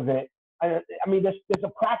get rid of it. I mean, there's a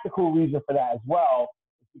practical reason for that as well.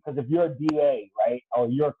 Because if you're a DA, right, or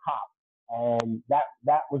you're a cop, and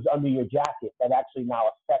that was under your jacket, that actually now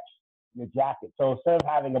affects your jacket. So instead of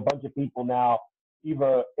having a bunch of people now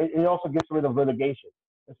it also gets rid of litigation.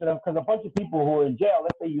 Instead of, because a bunch of people who are in jail,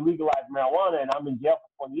 let's say you legalize marijuana and I'm in jail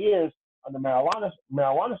for 20 years under marijuana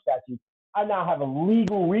statute, I now have a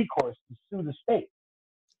legal recourse to sue the state.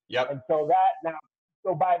 Yep. And so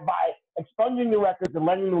by expunging the records and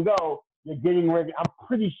letting them go, you're getting rid. I'm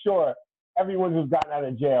pretty sure everyone who's gotten out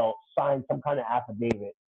of jail signed some kind of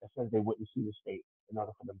affidavit that says they wouldn't sue the state in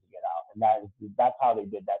order for them to get out, and that's how they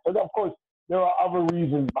did that. So of course there are other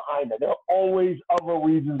reasons behind it. There are always other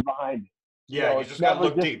reasons behind it. Yeah, you just got to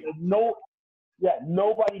look deep.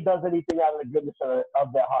 Nobody does anything out of the goodness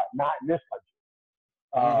of their heart. Not in this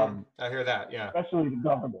country. I hear that. Yeah, especially the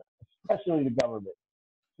government.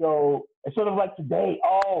 So it's sort of like today.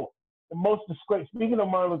 Oh, the most disgrace. Speaking of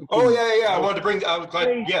Martin Luther King. Oh yeah. I wanted to bring. I was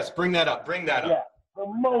glad. Yes, bring that up. Yeah, the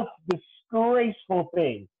most disgraceful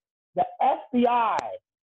thing. The FBI.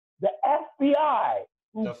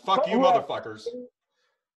 The fuck you, motherfuckers.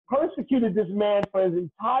 Persecuted this man for his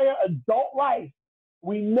entire adult life.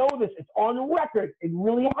 We know this. It's on record. It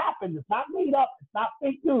really happened. It's not made up. It's not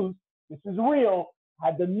fake news. This is real.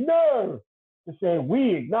 Had the nerve to say,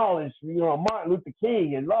 we acknowledge, Martin Luther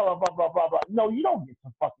King and blah, blah, blah, blah, blah, blah. No, you don't get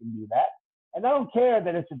to fucking do that. And I don't care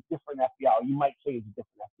that it's a different FBI. You might say it's a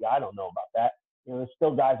different FBI. I don't know about that. There's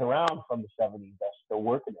still guys around from the 70s that still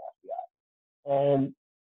work in the FBI. And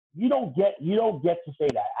you don't get to say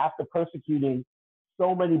that after persecuting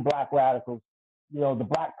so many black radicals, the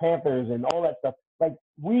Black Panthers and all that stuff. Like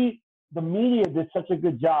the media did such a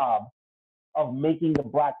good job of making the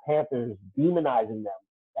Black Panthers, demonizing them,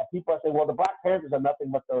 that people are saying, well, the Black Panthers are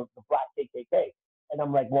nothing but the black KKK. And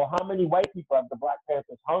I'm like, well, how many white people have the Black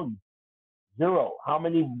Panthers hung? 0. How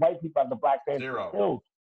many white people have the Black Panthers killed?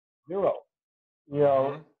 0.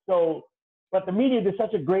 So, but the media and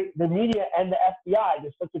the FBI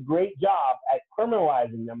did such a great job at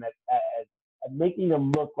criminalizing them, at making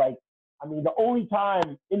them look like, the only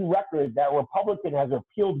time in record that a Republican has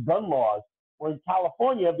repealed gun laws were in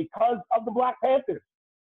California because of the Black Panthers.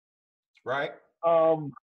 Right.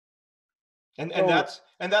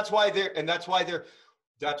 That's why there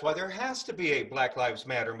has to be a Black Lives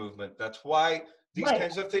Matter movement. That's why these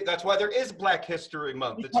kinds of things. That's why there is Black History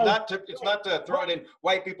Month. It's not to throw it in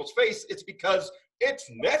white people's face. It's because it's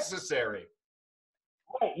necessary.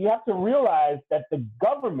 Right. You have to realize that the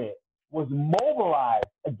government was mobilized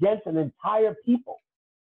against an entire people.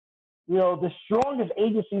 The strongest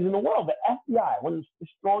agencies in the world, the FBI, one of the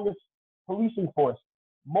strongest policing force,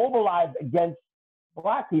 mobilized against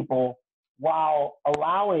Black people while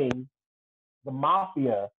allowing the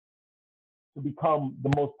mafia to become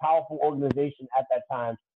the most powerful organization at that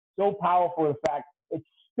time. So powerful, in fact, it's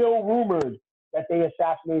still rumored that they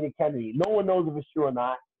assassinated Kennedy. No one knows if it's true or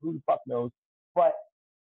not. Who the fuck knows? But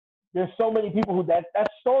there's so many people who that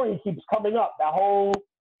story keeps coming up. That whole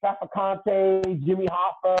Trafficante, Jimmy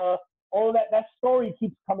Hoffa, all that story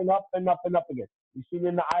keeps coming up and up and up again. You've seen it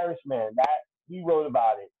in The Irishman, that he wrote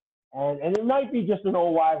about it. And it might be just an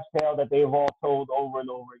old wives' tale that they've all told over and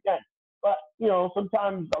over again. But, a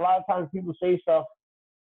lot of times people say stuff,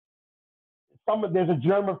 there's a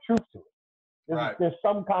germ of truth to it. There's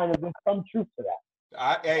some truth to that.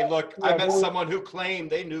 Hey, look, I met someone who claimed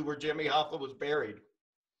they knew where Jimmy Hoffa was buried.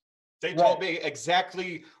 They told me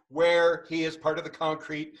exactly where he is part of the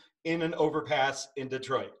concrete in an overpass in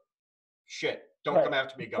Detroit. Shit, don't come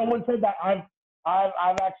after me, government. Someone said that.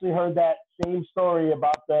 I've actually heard that same story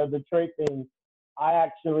about the Detroit thing. I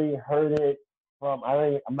actually heard it from,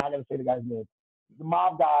 I'm not going to say the guy's name. The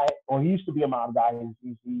mob guy, or he used to be a mob guy.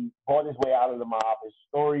 He bought his way out of the mob. His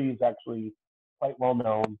story is actually quite well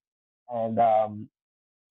known. And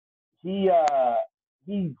he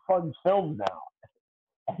funds films now.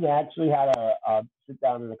 And I actually had a sit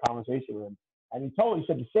down in a conversation with him. And he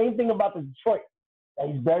said the same thing about the Detroit, that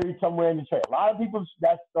he's buried somewhere in Detroit. A lot of people,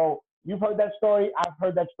 you've heard that story. I've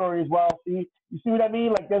heard that story as well. You see what I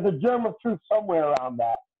mean? Like there's a germ of truth somewhere around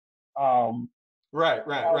that. Right.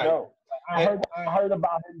 I heard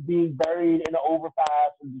about him being buried in an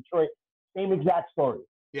overpass in Detroit. Same exact story.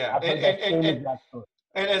 Yeah. Exact story.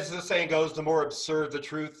 And as the saying goes, the more absurd the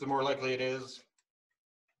truth, the more likely it is.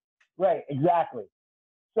 Right. Exactly.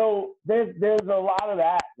 So there's a lot of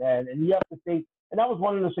that, man, and you have to think. And that was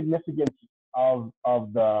one of the significance of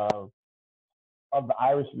the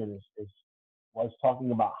Irishman was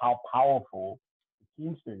talking about how powerful the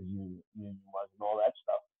Teamsters union was and all that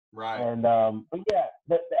stuff. Right. And but yeah,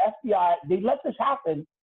 the FBI, they let this happen.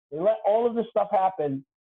 They let all of this stuff happen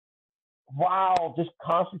while just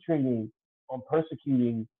concentrating on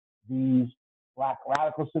persecuting these Black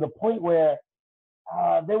radicals to the point where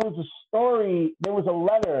there was a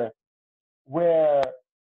letter where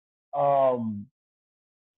the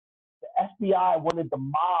FBI wanted the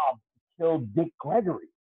mob to kill Dick Gregory.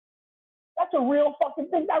 That's a real fucking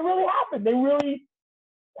thing. That really happened. They really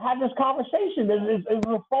had this conversation. It was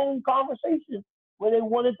a phone conversation where they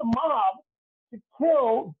wanted the mob to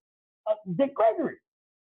kill Dick Gregory.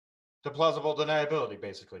 The plausible deniability,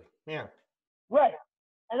 basically. Yeah. Right.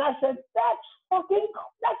 And I said, that's nuts.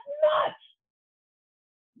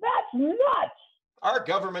 That's nuts. Our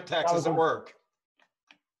government taxes at work.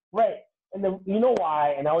 Right. And then, you know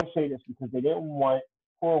why? And I always say this because they didn't want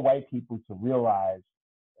poor white people to realize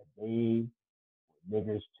that they were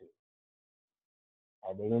niggers too.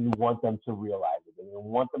 And they didn't want them to realize it. They didn't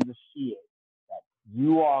want them to see it. That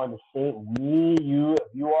you are on the same, if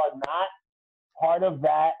you are not part of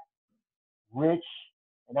that rich,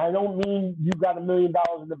 and I don't mean you got $1 million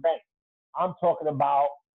in the bank. I'm talking about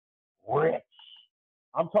rich.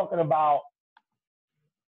 I'm talking about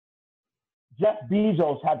Jeff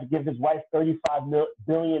Bezos had to give his wife $35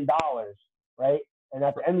 billion, right? And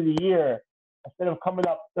at the end of the year, instead of coming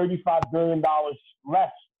up $35 billion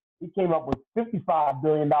less, he came up with $55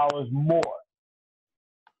 billion more.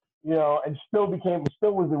 You know, and still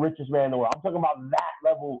was the richest man in the world. I'm talking about that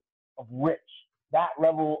level of rich, that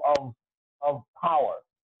level of power.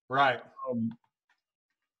 Right.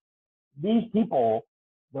 These people,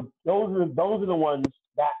 those are the ones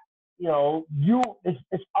that, you know,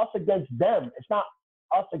 it's us against them. It's not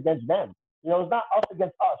us against them. You know, it's not us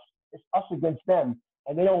against us. It's us against them.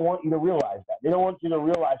 And they don't want you to realize that. They don't want you to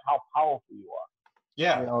realize how powerful you are.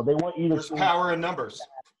 Yeah. You know, they want you to. There's power in numbers.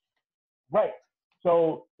 Right.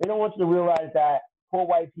 So they don't want you to realize that poor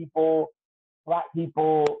white people, black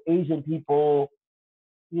people, Asian people,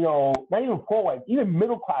 you know, not even poor white, even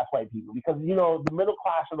middle class white people, because, you know, the middle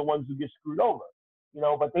class are the ones who get screwed over, you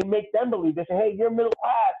know, but they make them believe, they say, hey, you're middle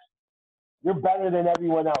class. You're better than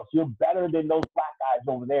everyone else. You're better than those black guys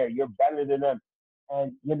over there. You're better than them.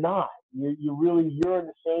 And you're not. You're in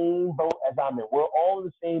the same boat as I'm in. We're all in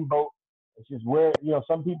the same boat. It's just you know,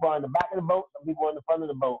 some people are in the back of the boat, some people are in the front of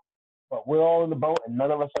the boat, but we're all in the boat and none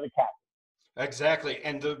of us are the captain. Exactly.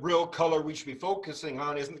 And the real color we should be focusing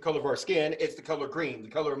on isn't the color of our skin, it's the color green, the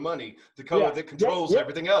color of money, the color that controls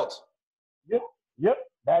everything else. Yep.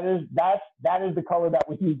 That is the color that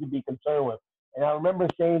we need to be concerned with. And I remember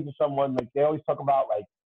saying to someone, like, they always talk about, like,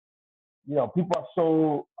 you know, people are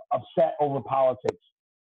so upset over politics.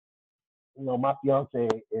 You know, my fiance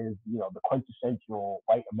is, you know, the quintessential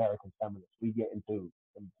white American feminist. We get into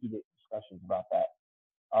some heated discussions about that.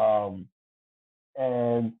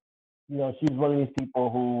 And, you know, she's one of these people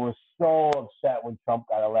who was so upset when Trump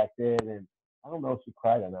got elected. And I don't know if she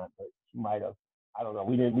cried or not, but she might have. I don't know.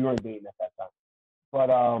 We weren't dating at that time. But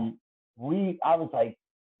I was like,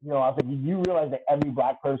 you know, I was like, did you realize that every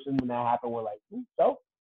black person when that happened were like, so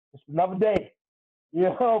it's another day. You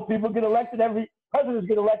know, presidents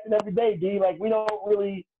get elected every day, D. Like, we don't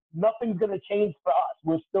really, nothing's going to change for us.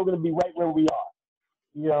 We're still going to be right where we are.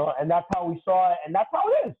 You know, and that's how we saw it, and that's how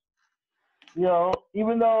it is. You know,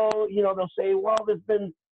 even though, you know, they'll say, well, there's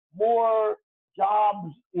been more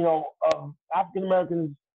jobs, you know, of African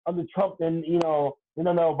Americans under Trump than, you know, than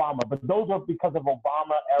under Obama. But those are because of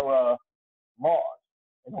Obama era laws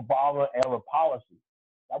and Obama era policy.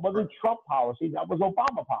 That wasn't Trump policy, that was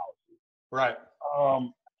Obama policy. Right.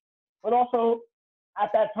 But also,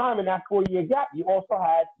 at that time, in that 4-year gap, you also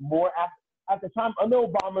had more, at the time, under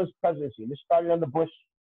Obama's presidency, this started under Bush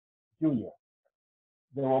Jr.,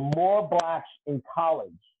 there were more blacks in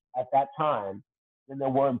college at that time than there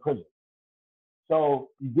were in prison. So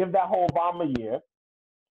you give that whole Obama year,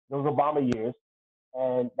 those Obama years,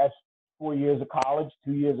 and that's 4 years of college,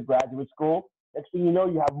 2 years of graduate school. Next thing you know,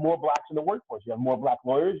 you have more blacks in the workforce. You have more black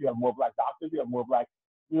lawyers, you have more black doctors, you have more black,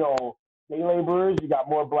 you know, day laborers, you got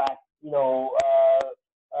more black, you know,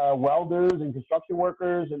 welders and construction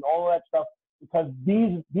workers and all of that stuff, because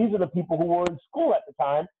these are the people who were in school at the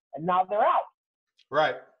time, and now they're out.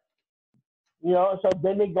 Right. You know, so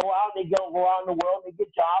then they go out and go out in the world, they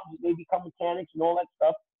get jobs, they become mechanics and all that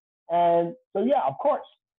stuff. And so, yeah, of course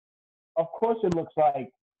it looks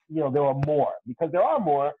like, you know, there are more, because there are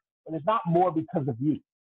more, but it's not more because of you.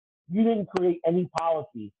 You didn't create any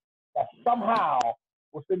policy that somehow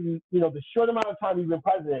within, you know, the short amount of time you've been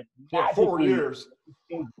president. Yeah, 4 years.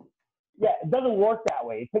 Yeah, it doesn't work that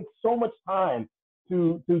way. It takes so much time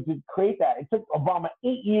to create that. It took Obama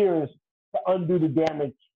 8 years to undo the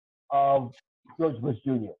damage of George Bush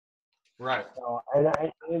Jr. Right.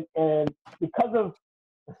 And because of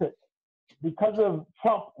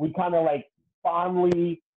Trump, we kind of like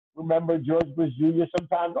fondly remember George Bush Jr.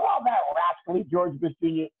 sometimes. Oh, that rascally George Bush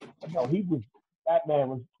Jr. But no, he was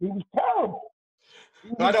terrible.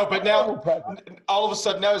 I know, but now all of a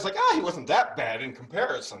sudden now it's like, he wasn't that bad in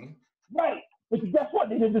comparison. Right. But guess what?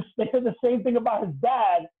 They said the same thing about his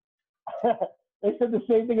dad. They said the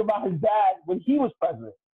same thing about his dad when he was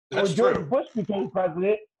president. So That's when George true. Bush became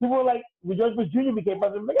president, people were like, when George Bush Jr. became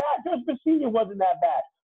president, like, George Bush Sr. wasn't that bad.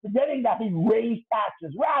 Forgetting that he raised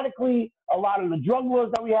taxes radically. A lot of the drug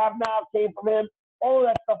laws that we have now came from him. All of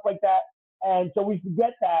that stuff like that. And so we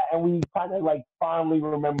forget that, and we kind of like fondly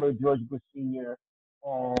remember George Bush Sr.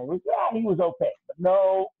 And he was okay. But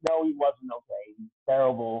no, he wasn't okay. He's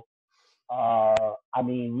terrible. I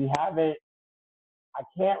mean, we haven't. I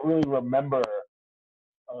can't really remember.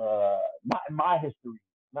 Not in my history,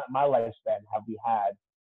 not in my lifespan, have we had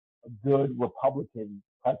a good Republican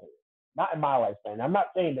president. Not in my lifespan. I'm not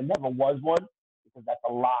saying there never was one, because that's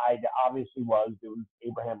a lie. There obviously was. There was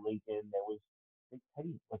Abraham Lincoln. There was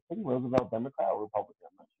Teddy Roosevelt, Democrat or Republican?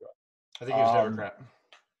 I'm not sure. I think he was Democrat.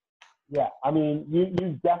 Yeah, I mean,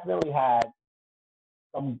 you definitely had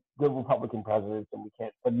some good Republican presidents, and we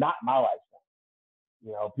can't, but not my lifetime.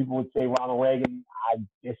 You know, people would say Ronald Reagan. I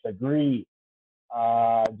disagree.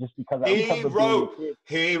 Just because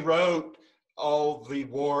he wrote all the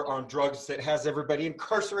war on drugs that has everybody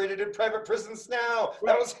incarcerated in private prisons now.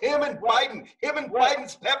 Right. That was him and Biden. Him and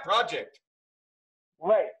Biden's pet project.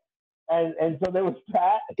 Right. And so there was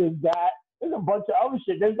that, there's a bunch of other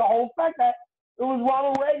shit. There's the whole fact that it was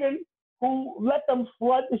Ronald Reagan who let them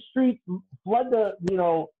flood the streets, the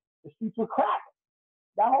streets with crack.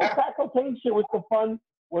 That whole crack cocaine shit was to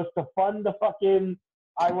fund the fucking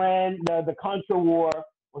Iran, the Contra War,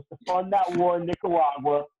 was to fund that war in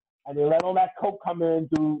Nicaragua, and they let all that coke come in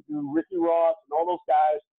through Ricky Ross and all those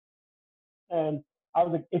guys. And I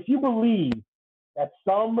was like, if you believe that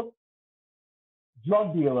some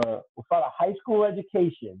drug dealer without a high school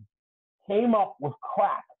education came up with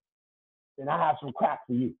crack, then I have some crack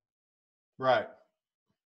for you. Right.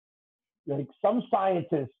 Like some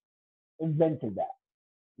scientists invented that.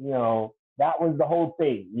 You know, that was the whole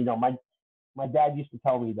thing. You know, my dad used to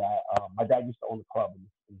tell me that my dad used to own a club in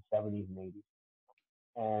the 70s and 80s.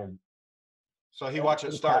 And so he watched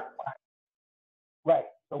it start. Right.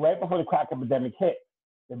 So right before the crack epidemic hit,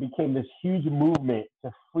 there became this huge movement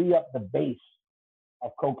to free up the base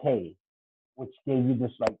of cocaine, which gave you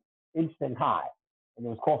this like instant high. And it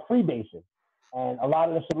was called freebasing. And a lot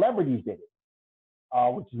of the celebrities did it,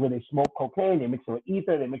 which is where they smoke cocaine, they mix it with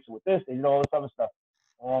ether, they mix it with this, they did all this other stuff.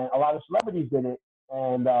 And a lot of celebrities did it.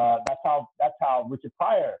 And that's how Richard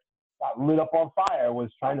Pryor got lit up on fire, was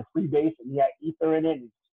trying to freebase, and he had ether in it, and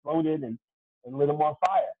it exploded and lit him on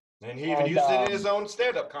fire. And he even used it in his own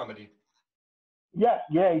stand-up comedy. Yeah,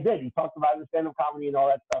 he did. He talked about the stand-up comedy and all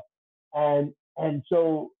that stuff. And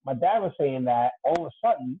so my dad was saying that all of a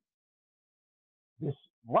sudden, this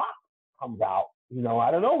rock comes out,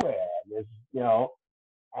 out of nowhere.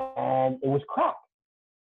 And it was crack.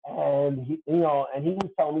 And he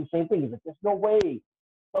was telling me the same thing. He's like, there's no way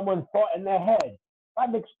someone thought in their head, I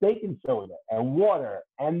mixed baking soda and water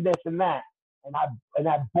and this and that, and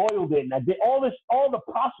I boiled it, and I did all the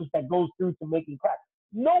process that goes through to making crack.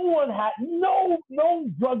 No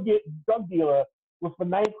drug dealer with a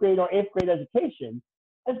 9th grade or 8th grade education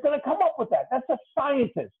is going to come up with that. That's a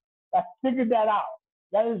scientist that figured that out.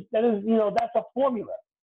 That is that's a formula,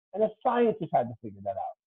 and a scientist had to figure that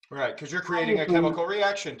out. Right, because you're creating a chemical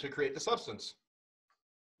reaction to create the substance.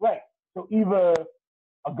 Right. So either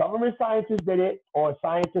a government scientist did it, or a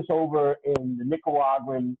scientist over in the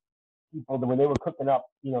Nicaraguan people when they were cooking up,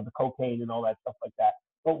 the cocaine and all that stuff like that.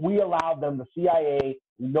 But we allowed them, the CIA,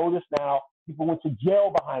 we know this now, people went to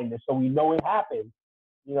jail behind this, so we know it happened.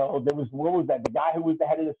 There was, what was that? The guy who was the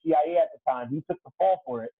head of the CIA at the time, he took the fall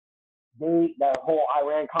for it. That whole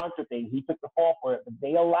Iran-Contra thing, he took the fall for it, but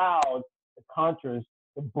they allowed the Contras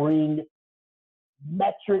to bring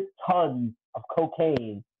metric tons of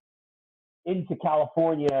cocaine into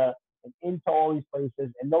California and into all these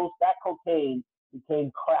places, and that cocaine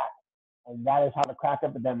became crack, and that is how the crack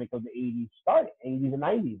epidemic of the 80s started, 80s and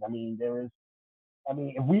 90s. I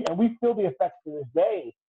mean, we feel the effects to this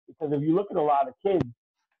day, because if you look at a lot of kids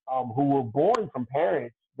who were born from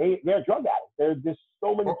parents, they're drug addicts. There's just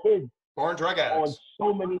so many kids born drug addicts.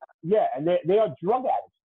 And they are drug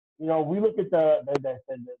addicts. We look at the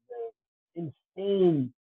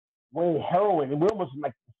insane way heroin, and we're almost in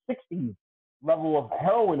like the 60s level of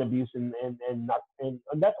heroin abuse, and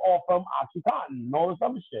that's all from OxyContin and all this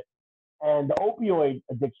other shit, and the opioid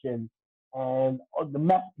addiction, and the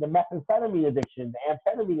methamphetamine addiction, the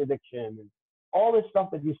amphetamine addiction, and all this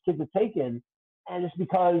stuff that these kids are taking, and it's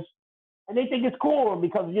because, and they think it's cool, and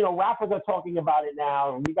because rappers are talking about it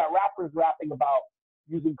now, and we got rappers rapping about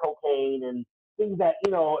using cocaine and things that,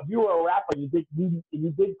 if you were a rapper, you did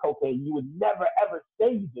cocaine, you would never ever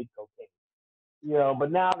say you did cocaine.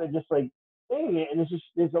 But now they're just like saying it, and it's just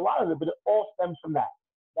there's a lot of it, but it all stems from that.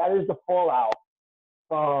 That is the fallout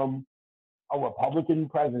from a Republican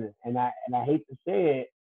president, and I hate to say it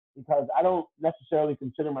because I don't necessarily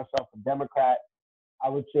consider myself a Democrat. I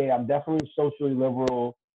would say I'm definitely socially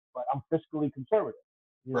liberal, but I'm fiscally conservative.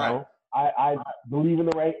 You Right. know, I believe in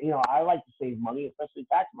the right. I like to save money, especially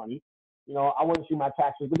tax money. I want to see my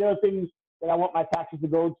taxes, but there are things that I want my taxes to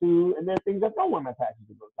go to, and there are things I don't want my taxes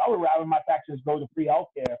to go to. I would rather my taxes go to free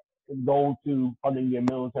healthcare than go to funding the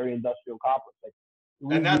military-industrial complex. Like,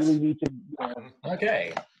 we And that's really need to.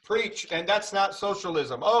 Okay. preach, and that's not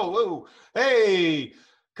socialism. Oh, whoa, hey,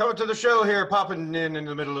 coming to the show here, popping in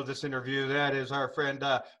the middle of this interview. That is our friend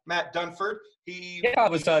Matt Dunford. Yeah, I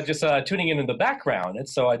was just tuning in the background, and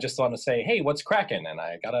so I just want to say, hey, what's cracking? And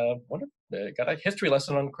I got a history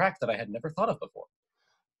lesson on crack that I had never thought of before.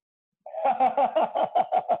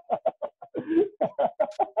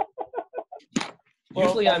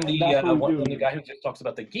 Usually I'm the guy who just talks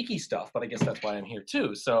about the geeky stuff, but I guess that's why I'm here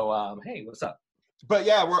too. So, hey, what's up? But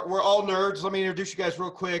yeah, we're all nerds. Let me introduce you guys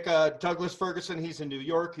real quick. Douglas Ferguson, he's in New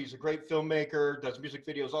York. He's a great filmmaker, does music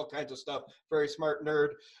videos, all kinds of stuff. Very smart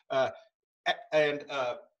nerd. And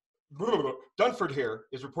Dunford here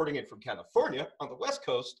is reporting in from California on the West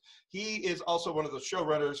Coast. He is also one of the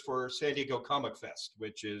showrunners for San Diego Comic Fest,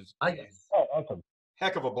 which is awesome.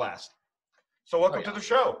 Heck of a blast. So welcome to the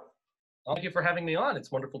show. Thank you for having me on.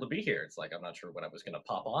 It's wonderful to be here. It's like I'm not sure when I was going to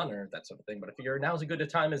pop on or that sort of thing, but I figure now's as good a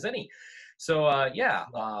time as any. So I had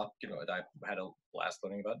a blast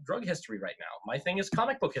learning about drug history right now. My thing is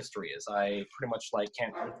comic book history. Is I pretty much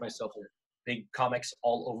can't with myself with big comics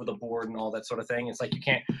all over the board and all that sort of thing. It's like you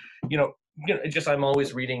can't, I'm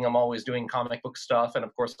always reading. I'm always doing comic book stuff, and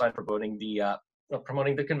of course I'm promoting the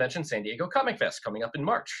convention, San Diego Comic Fest, coming up in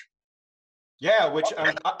March. Yeah, which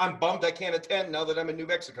I'm bummed I can't attend now that I'm in New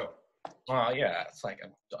Mexico. Yeah, it's like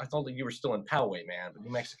I thought that you were still in Poway, man, but New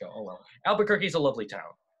Mexico. Oh well, Albuquerque's a lovely town.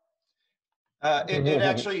 It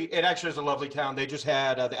actually is a lovely town. They just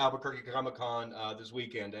had the Albuquerque Comic Con this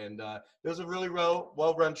weekend, and it was a really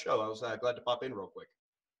well run show. I was glad to pop in real quick.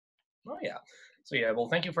 Oh yeah, so yeah, well,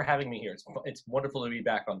 thank you for having me here. It's wonderful to be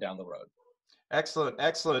back on Down the Road. Excellent.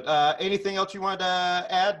 Anything else you wanted to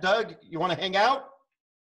add, Doug? You want to hang out?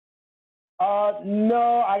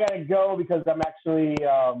 No, I gotta go because I'm actually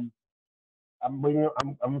I'm waiting.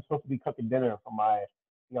 I'm supposed to be cooking dinner for my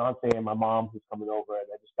fiance and my mom who's coming over, and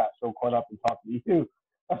I just got so caught up in talking to you.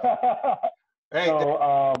 Hey,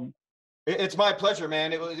 so, it's my pleasure,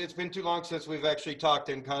 man. It's been too long since we've actually talked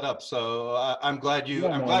and caught up. So I'm glad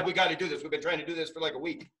glad we got to do this. We've been trying to do this for like a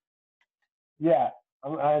week. Yeah,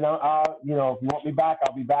 and if you want me back,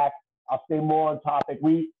 I'll be back. I'll stay more on topic.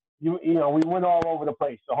 We went all over the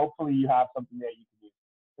place, so hopefully you have something there you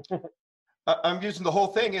can use. I'm using the whole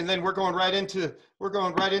thing, and then we're going right into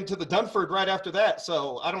the Dunford right after that.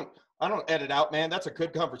 So I don't edit out, man. That's a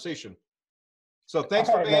good conversation. So thanks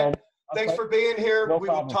for being here. No we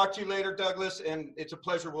problem. Will talk to you later, Douglas, and it's a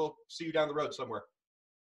pleasure. We'll see you down the road somewhere.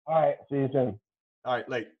 All right, see you soon. All right,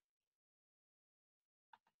 late.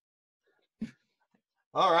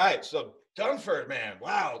 All right, so Dunford, man,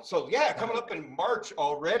 wow. So yeah, coming up in March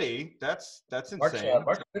already. That's insane.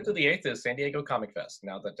 March 5th to the 8th is San Diego Comic Fest.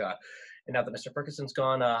 Now that Mr. Ferguson's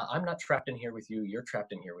gone, I'm not trapped in here with you. You're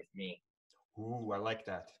trapped in here with me. Ooh, I like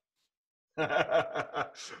that.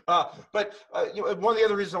 But one of the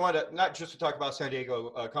other reasons I wanted not just to talk about San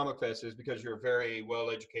Diego Comic Fest is because you're a very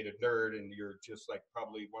well-educated nerd, and you're just like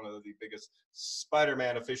probably one of the biggest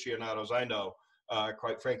Spider-Man aficionados I know.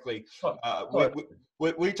 Quite frankly,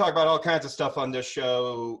 we talk about all kinds of stuff on this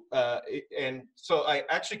show, and so I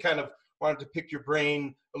actually kind of wanted to pick your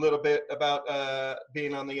brain a little bit about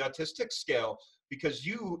being on the autistic scale, because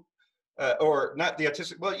you, or not the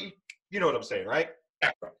autistic, well, you know what I'm saying, right?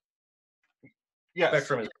 Yeah.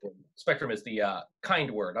 Spectrum is the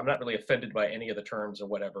kind word. I'm not really offended by any of the terms or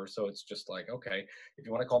whatever, so it's just like, okay, if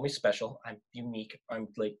you want to call me special, I'm unique, I'm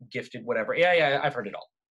like gifted, whatever. Yeah, I've heard it all.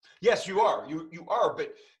 Yes, you are. You are.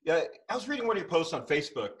 But I was reading one of your posts on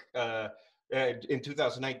Facebook in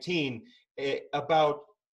 2019 about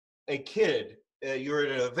a kid. You were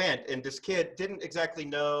at an event, and this kid didn't exactly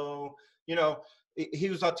know, he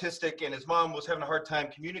was autistic, and his mom was having a hard time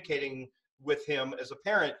communicating with him as a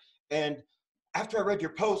parent. And after I read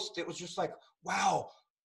your post, it was just like, wow,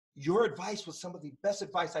 your advice was some of the best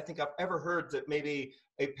advice I think I've ever heard that maybe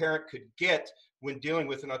a parent could get when dealing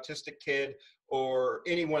with an autistic kid or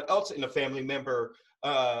anyone else in a family member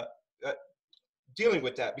dealing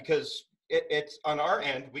with that, because it's on our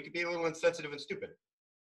end, we could be a little insensitive and stupid.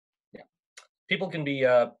 Yeah, people can be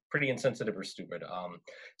pretty insensitive or stupid.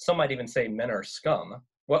 Some might even say men are scum.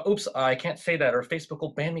 Well, oops, I can't say that, or Facebook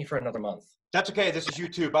will ban me for another month. That's okay. This is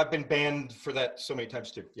YouTube. I've been banned for that so many times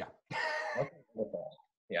too. Yeah. Okay.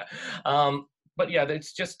 Yeah. But yeah,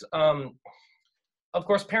 it's just, of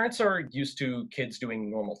course, parents are used to kids doing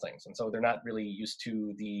normal things, and so they're not really used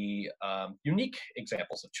to the unique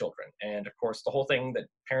examples of children. And of course, the whole thing that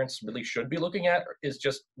parents really should be looking at is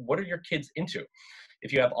just what are your kids into?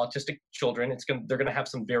 If you have autistic children, they're going to have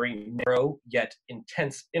some very narrow yet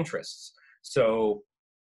intense interests. So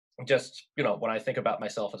just, when I think about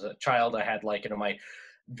myself as a child, I had my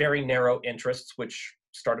very narrow interests, which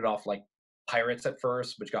started off like pirates at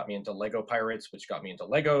first, which got me into Lego pirates, which got me into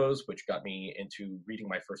Legos, which got me into reading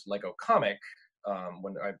my first Lego comic,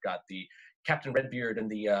 when I've got the Captain Redbeard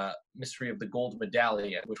and the Mystery of the Gold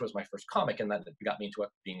Medallion, which was my first comic, and that got me into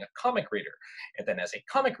being a comic reader. And then as a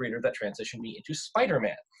comic reader, that transitioned me into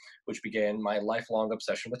Spider-Man, which began my lifelong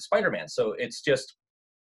obsession with Spider-Man. So it's just,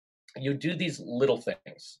 you do these little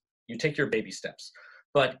things, you take your baby steps,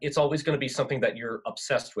 but it's always going to be something that you're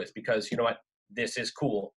obsessed with because, you know what, this is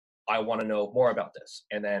cool. I want to know more about this.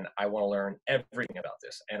 And then I want to learn everything about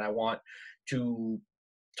this. And I want to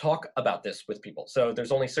talk about this with people. So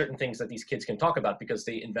there's only certain things that these kids can talk about because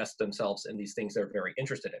they invest themselves in these things they're very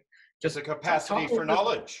interested in. Just a capacity for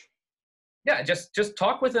knowledge. Yeah, just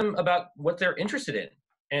talk with them about what they're interested in.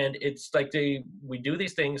 And it's like we do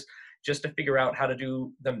these things just to figure out how to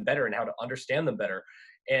do them better and how to understand them better.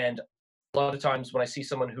 And a lot of times when I see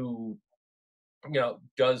someone who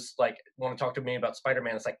does want to talk to me about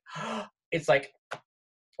Spider-Man, it's like,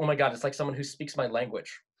 oh my God, it's like someone who speaks my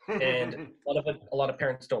language. And a lot of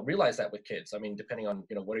parents don't realize that with kids. I mean, depending on,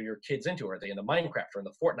 what are your kids into? Are they into Minecraft or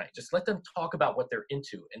into Fortnite? Just let them talk about what they're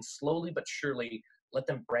into and slowly but surely let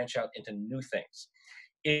them branch out into new things.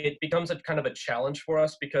 It becomes a kind of a challenge for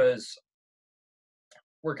us because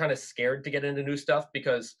we're kind of scared to get into new stuff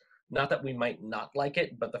because not that we might not like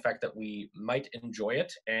it, but the fact that we might enjoy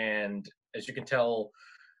it. And as you can tell,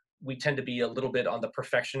 we tend to be a little bit on the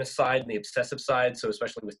perfectionist side and the obsessive side. So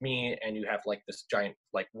especially with me, and you have this giant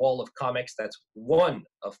wall of comics. That's one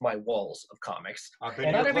of my walls of comics.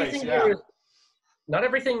 And not everything here, not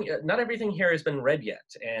everything here has been read yet,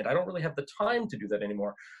 and I don't really have the time to do that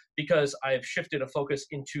anymore because I've shifted a focus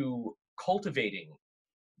into cultivating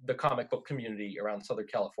the comic book community around Southern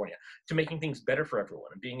California, to making things better for everyone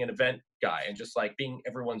and being an event guy and just being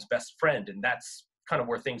everyone's best friend. And that's kind of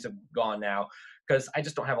where things have gone now because I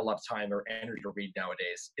just don't have a lot of time or energy to read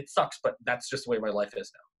nowadays. It sucks, but that's just the way my life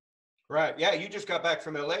is now. Right. Yeah. You just got back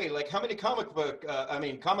from LA. How many comic book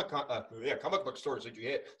stores did you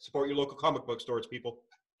hit? Support your local comic book stores, people.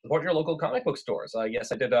 Support your local comic book stores.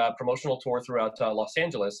 Yes, I did a promotional tour throughout Los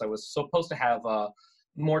Angeles. I was supposed to have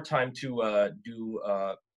more time to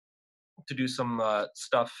do some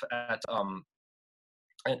stuff at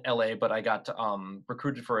in LA, but I got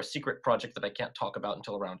recruited for a secret project that I can't talk about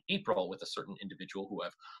until around April with a certain individual who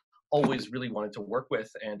I've always really wanted to work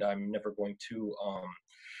with, and I'm never going to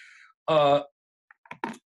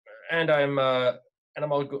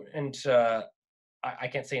I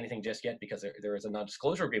can't say anything just yet because there is a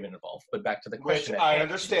non-disclosure agreement involved. But back to the question. Which I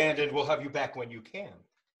understand, and we'll have you back when you can.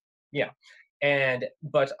 Yeah.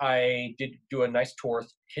 But I did do a nice tour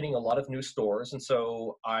hitting a lot of new stores. And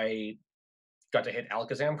so I got to hit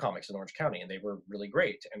Alakazam Comics in Orange County, and they were really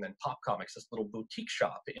great. And then Pop Comics, this little boutique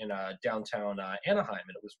shop in downtown Anaheim,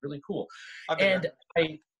 and it was really cool. And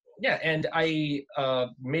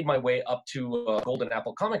I made my way up to Golden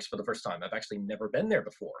Apple Comics for the first time. I've actually never been there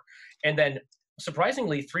before. And then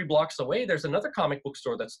surprisingly, 3 blocks away, there's another comic book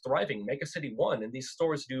store that's thriving, Mega City One, and these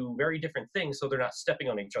stores do very different things, so they're not stepping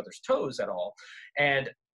on each other's toes at all. And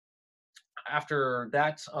after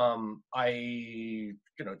that, I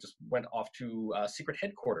just went off to secret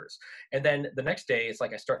headquarters. And then the next day, it's like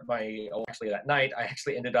that night, I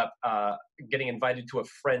actually ended up getting invited to a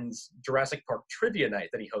friend's Jurassic Park trivia night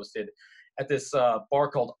that he hosted at this bar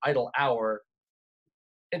called Idle Hour.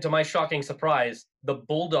 And to my shocking surprise, the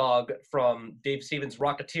Bulldog from Dave Stevens'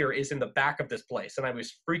 Rocketeer is in the back of this place. And I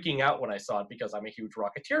was freaking out when I saw it because I'm a huge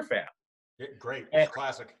Rocketeer fan. Yeah, great. It's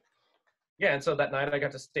classic. Yeah, and so that night I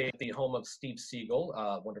got to stay at the home of Steve Siegel,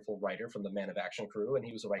 a wonderful writer from the Man of Action crew, and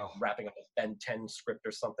he was wrapping up a Ben 10 script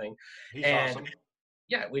or something. He's awesome.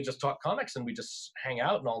 Yeah, we just talk comics and we just hang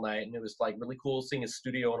out and all night, and it was really cool seeing his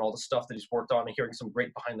studio and all the stuff that he's worked on and hearing some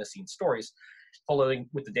great behind-the-scenes stories, following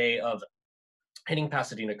with the day of hitting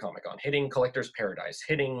Pasadena Comic-Con, hitting Collector's Paradise,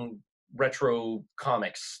 hitting Retro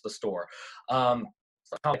Comics, the store,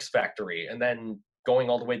 Comics Factory, and then going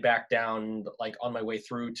all the way back down, on my way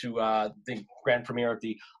through to the grand premiere of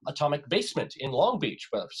the Atomic Basement in Long Beach,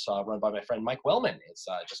 run by my friend Mike Wellman. It's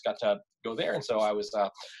just got to go there, and so I was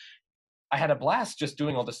I had a blast just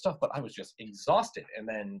doing all this stuff, but I was just exhausted. And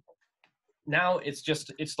then now it's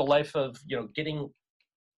the life of, getting,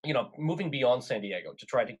 moving beyond San Diego to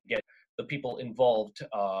try to get the people involved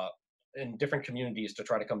in different communities to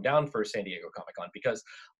try to come down for San Diego Comic-Con, because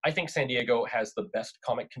I think San Diego has the best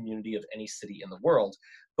comic community of any city in the world,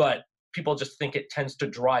 but people just think it tends to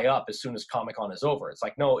dry up as soon as Comic-Con is over. It's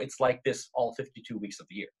like, no, it's like this all 52 weeks of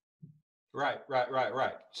the year. Right.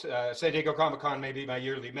 San Diego Comic-Con may be my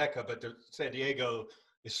yearly mecca, but San Diego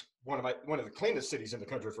is one of the cleanest cities in the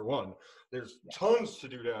country, for one. There's tons to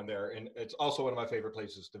do down there, and it's also one of my favorite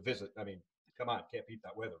places to visit. I mean, come on, can't beat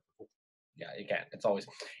that weather. Yeah, you can.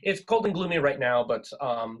 It's cold and gloomy right now, but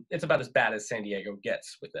it's about as bad as San Diego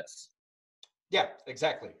gets with this. Yeah,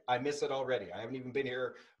 exactly. I miss it already. I haven't even been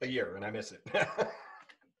here a year, and I miss it.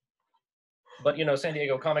 But, San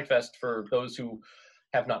Diego Comic Fest, for those who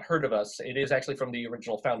have not heard of us, it is actually from the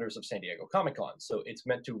original founders of San Diego Comic-Con. So it's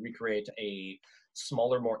meant to recreate a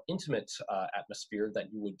smaller, more intimate atmosphere that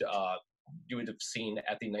you would have seen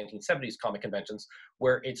at the 1970s comic conventions,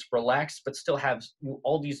 where it's relaxed but still has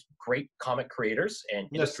all these great comic creators and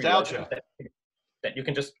nostalgia that you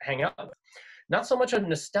can just hang out with. Not so much a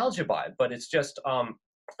nostalgia vibe, but it's just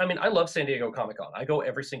I love San Diego Comic-Con. I go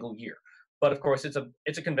every single year, but of course it's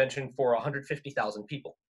a convention for 150,000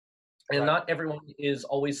 people, and not everyone is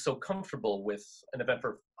always so comfortable with an event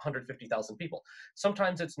for 150,000 people.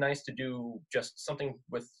 Sometimes it's nice to do just something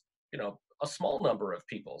with a small number of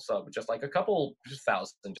people, so just like a couple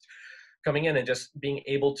thousand coming in and just being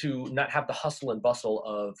able to not have the hustle and bustle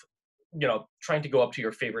of trying to go up to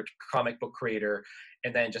your favorite comic book creator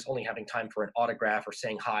and then just only having time for an autograph or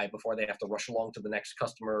saying hi before they have to rush along to the next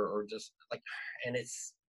customer, or just like, and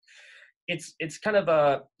it's kind of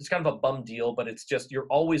a bum deal, but it's just, you're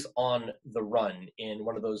always on the run in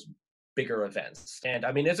one of those bigger events. And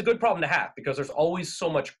I mean, it's a good problem to have, because there's always so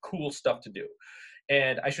much cool stuff to do.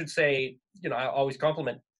 And I should say, I always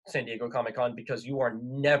compliment San Diego Comic-Con, because you are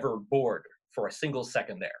never bored for a single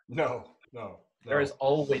second there. No. There is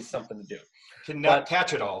always something to do. Cannot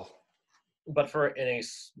catch it all. But in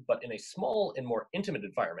a small and more intimate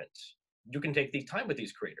environment, you can take the time with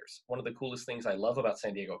these creators. One of the coolest things I love about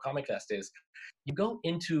San Diego Comic Fest is you go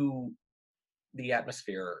into the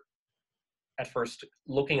atmosphere at first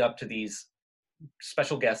looking up to these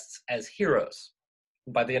special guests as heroes.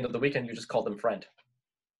 By the end of the weekend, you just call them friend.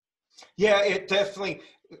 Yeah, it definitely,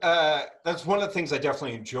 that's one of the things I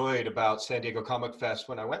definitely enjoyed about San Diego Comic Fest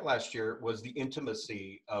when I went last year, was the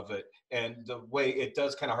intimacy of it, and the way it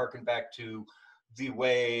does kind of harken back to the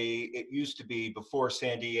way it used to be before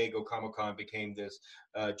San Diego Comic-Con became this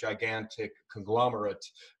gigantic conglomerate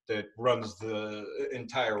that runs the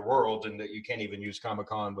entire world, and that you can't even use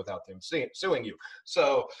Comic-Con without them suing you.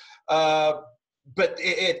 So, but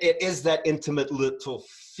it is that intimate little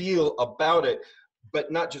feel about it.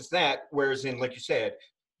 But not just that, whereas in, like you said,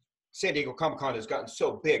 San Diego Comic-Con has gotten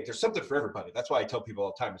so big, there's something for everybody. That's why I tell people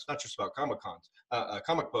all the time, it's not just about Comic-Cons,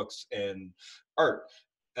 comic books and art.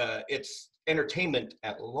 It's entertainment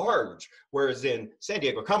at large. Whereas in San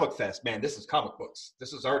Diego Comic Fest, man, this is comic books.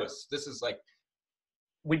 This is artists. This is like...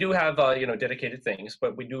 We do have, dedicated things,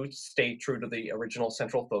 but we do stay true to the original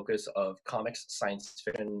central focus of comics, science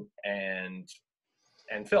fiction, and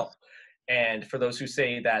film. And for those who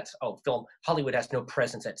say that, Hollywood has no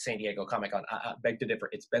presence at San Diego Comic-Con, I beg to differ.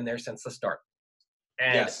 It's been there since the start.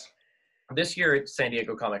 And yes. This year at San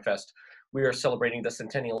Diego Comic Fest, we are celebrating the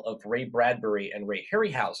centennial of Ray Bradbury and Ray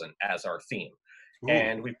Harryhausen as our theme. Ooh.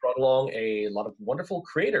 And we've brought along a lot of wonderful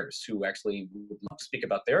creators who actually would love to speak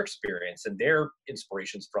about their experience and their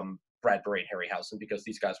inspirations from Bradbury and Harryhausen, because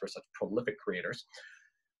these guys were such prolific creators.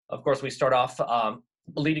 Of course, we start off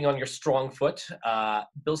leading on your strong foot.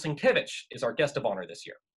 Bill Sienkiewicz is our guest of honor this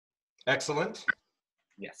year. Excellent.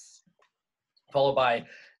 Yes. Followed by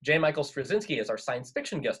J. Michael Straczynski as our science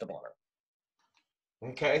fiction guest of honor.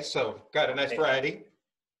 Okay, so got a nice variety.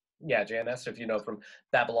 Yeah, JMS, if you know from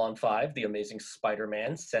Babylon 5, The Amazing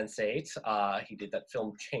Spider-Man, Sense8. He did that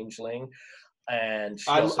film Changeling. And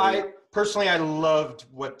I personally, I loved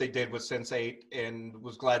what they did with Sense8 and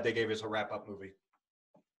was glad they gave us a wrap-up movie.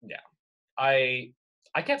 Yeah.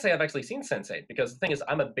 I can't say I've actually seen Sense8, because the thing is,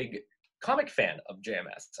 I'm a big comic fan of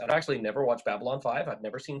JMS. I've actually never watched Babylon 5. I've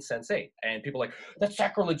never seen Sense8. And people are like, that's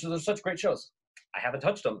sacrilege. They're such great shows. I haven't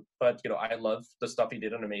touched them, but I love the stuff he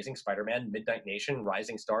did on Amazing Spider-Man, Midnight Nation,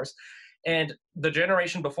 Rising Stars. And the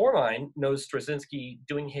generation before mine knows Straczynski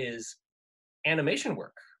doing his animation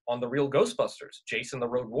work on the real Ghostbusters, Jason the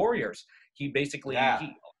Road Warriors. He basically,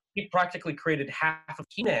 he practically created half of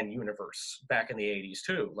He-Man universe back in the 80s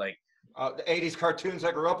too. Like, the 80s cartoons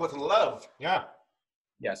I grew up with and loved. Yeah.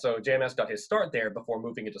 Yeah, so JMS got his start there before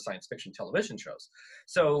moving into science fiction television shows.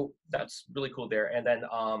 So that's really cool there. And then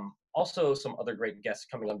also some other great guests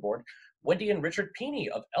coming on board. Wendy and Richard Peeney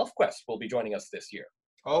of ElfQuest will be joining us this year.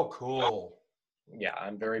 Oh, cool. Yeah,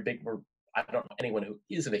 I'm very big. I don't know anyone who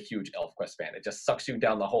isn't a huge ElfQuest fan. It just sucks you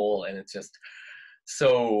down the hole, and it's just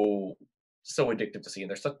so addictive to see. And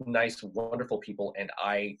they're such nice, wonderful people, and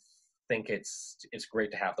I think it's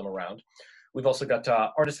great to have them around. We've also got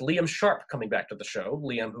artist Liam Sharp coming back to the show.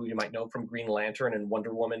 Liam, who you might know from Green Lantern and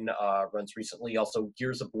Wonder Woman, runs recently. Also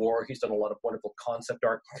Gears of War. He's done a lot of wonderful concept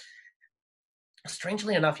art.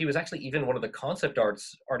 Strangely enough, he was actually even one of the concept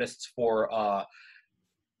artists for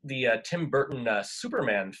the Tim Burton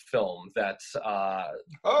Superman film that's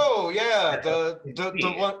oh yeah, the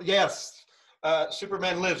one, yes,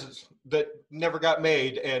 Superman Lives, that never got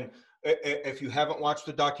made. And if you haven't watched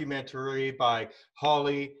the documentary by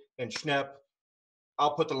Hawley and Schnepp,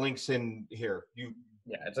 I'll put the links in here.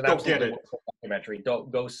 It's an absolutely wonderful documentary.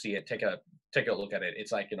 Go see it. Take a look at it.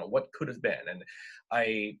 It's like, what could have been. And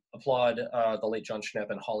I applaud the late John Schnepp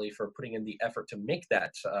and Hawley for putting in the effort to make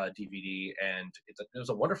that DVD. And it was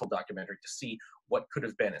a wonderful documentary to see what could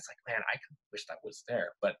have been. It's like, man, I wish that was there.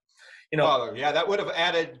 But, oh, yeah, that would have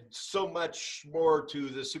added so much more to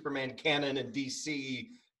the Superman canon and DC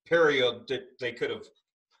period that they could have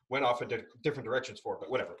went off into different directions for,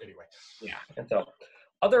 but whatever, anyway. Yeah, and so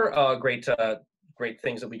other great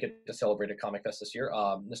things that we get to celebrate at Comic Fest this year.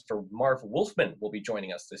 Mr. Marv Wolfman will be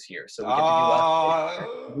joining us this year, so we get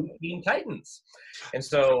to do Teen Titans, and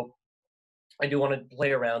so I do want to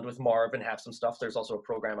play around with Marv and have some stuff. There's also a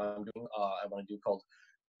program I'm doing. I want to do called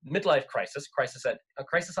Midlife Crisis,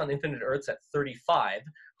 Crisis on Infinite Earths at 35,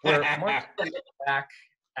 where Marv looks back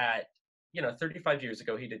at 35 years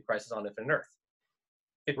ago he did Crisis on Infinite Earth.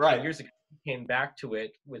 15 years ago, he came back to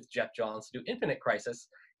it with Jeff Johns to do Infinite Crisis,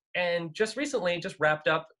 and just recently just wrapped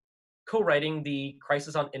up co-writing the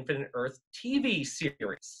Crisis on Infinite Earth TV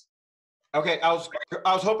series. Okay, I was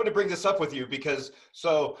hoping to bring this up with you because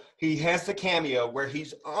so he has the cameo where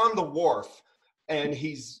he's on the wharf and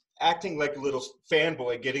he's acting like a little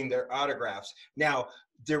fanboy getting their autographs. Now,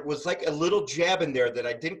 there was like a little jab in there that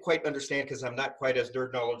I didn't quite understand because I'm not quite as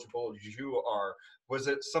nerd knowledgeable as you are. Was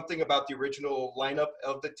it something about the original lineup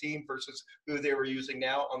of the team versus who they were using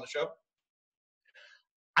now on the show?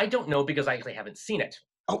 I don't know because I actually haven't seen it.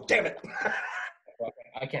 Oh, damn it.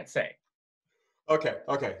 I can't say. Okay.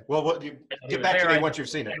 Well, get back to me once you've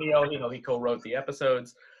seen it. He co-wrote the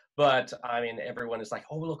episodes, but I mean, everyone is like,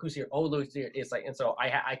 "Oh, look who's here! Oh, look who's here!" It's like, and so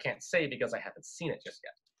I can't say because I haven't seen it just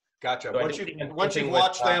yet. Gotcha. So once you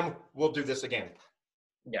watch them, we'll do this again.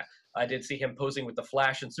 Yeah, I did see him posing with the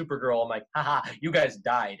Flash and Supergirl. I'm like, haha, you guys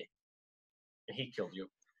died, and he killed you.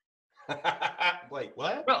 Wait,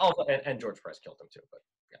 what? Well, also, and George Perez killed him too, but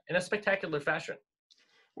yeah, in a spectacular fashion.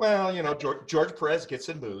 Well, George Perez gets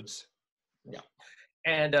in moods. Yeah,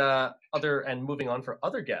 and moving on for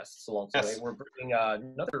other guests along the way, we're bringing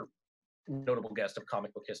another notable guest of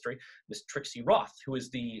comic book history, Miss Trixie Roth, who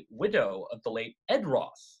is the widow of the late Ed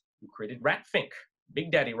Roth, who created Rat Fink,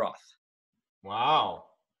 Big Daddy Roth. Wow.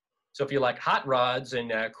 So if you like hot rods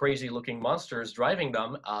and crazy-looking monsters driving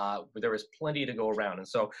them, there is plenty to go around. And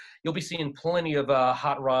so you'll be seeing plenty of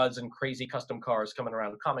hot rods and crazy custom cars coming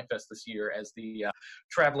around Comic Fest this year as the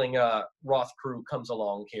traveling Roth crew comes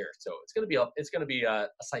along here. So it's going to be a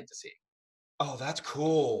sight to see. Oh, that's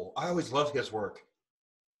cool. I always love his work.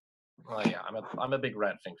 Oh yeah, I'm a big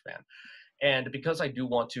Rat Fink fan, and because I do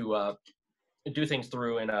want to do things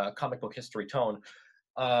through in a comic book history tone,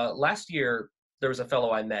 last year there was a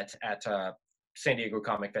fellow I met at San Diego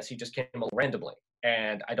Comic Fest. He just came randomly,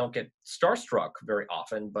 and I don't get starstruck very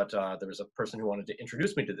often, but there was a person who wanted to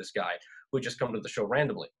introduce me to this guy who had just come to the show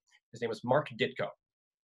randomly. His name is Mark Ditko.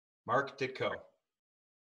 Mark Ditko.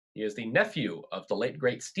 He is the nephew of the late,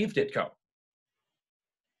 great Steve Ditko.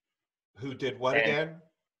 Who did what again?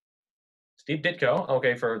 Steve Ditko,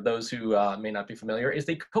 okay, for those who may not be familiar, is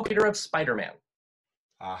the co-creator of Spider-Man.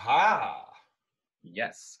 Aha!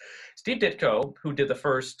 Yes. Steve Ditko, who did the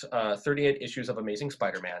first 38 issues of Amazing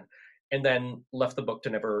Spider-Man, and then left the book to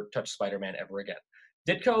never touch Spider-Man ever again.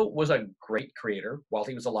 Ditko was a great creator. While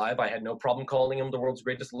he was alive, I had no problem calling him the world's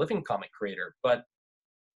greatest living comic creator, but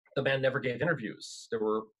the man never gave interviews. There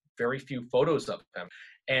were very few photos of him,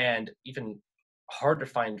 and even hard to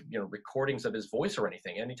find, recordings of his voice or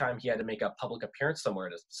anything. Anytime he had to make a public appearance somewhere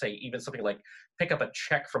to say even something like pick up a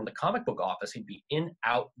check from the comic book office, he'd be in,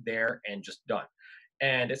 out, there, and just done.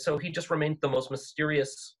 And so he just remained the most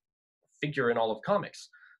mysterious figure in all of comics.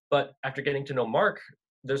 But after getting to know Mark,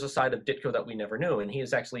 there's a side of Ditko that we never knew, and he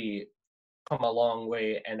has actually come a long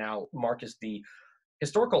way, and now Mark is the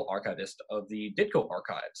historical archivist of the Ditko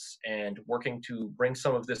archives and working to bring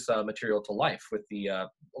some of this material to life with the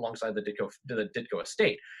alongside the Ditko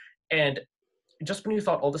estate. And just when you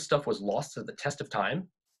thought all this stuff was lost to the test of time,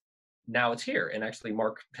 now it's here. And actually,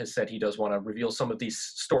 Mark has said he does want to reveal some of these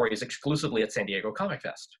stories exclusively at San Diego Comic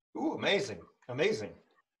Fest. Ooh, amazing. Amazing.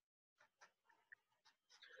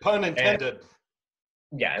 Pun intended.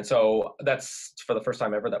 And so that's for the first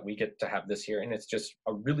time ever that we get to have this here. And it's just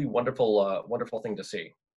a really wonderful, wonderful thing to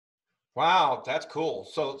see. Wow, that's cool.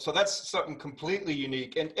 So that's something completely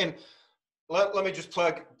unique. And let me just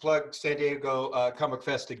plug San Diego Comic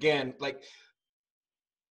Fest again. Like,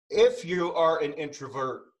 if you are an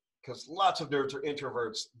introvert, because lots of nerds are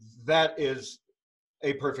introverts, that is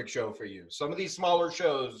a perfect show for you. Some of these smaller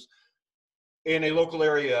shows in a local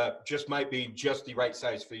area just might be just the right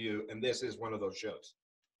size for you, and this is one of those shows.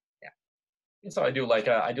 Yeah, and so I do like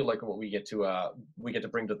what we get to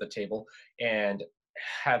bring to the table and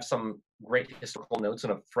have some great historical notes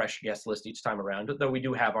and a fresh guest list each time around. Though we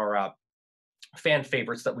do have our fan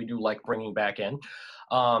favorites that we do like bringing back in.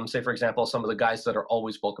 Say, for example, some of the guys that are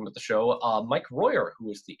always welcome at the show. Mike Royer,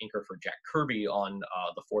 who is the inker for Jack Kirby on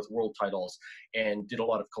the Fourth World titles and did a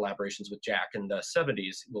lot of collaborations with Jack in the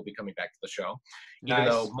 70s, will be coming back to the show. Nice.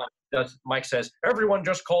 Even though Mike says, everyone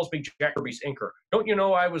just calls me Jack Kirby's inker. Don't you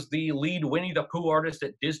know I was the lead Winnie the Pooh artist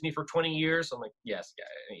at Disney for 20 years? I'm like, yes.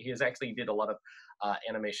 He has actually did a lot of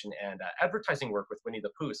animation and advertising work with Winnie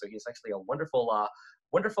the Pooh. So he's actually a wonderful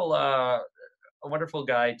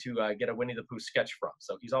guy to get a Winnie the Pooh sketch from.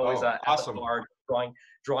 So he's always awesome. At the bar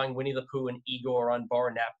drawing Winnie the Pooh and Igor on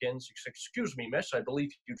bar napkins. He says, excuse me, miss, I believe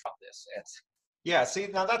you dropped this. Yeah, see,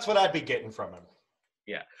 now that's what I'd be getting from him.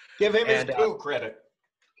 Yeah. Give him his Pooh credit.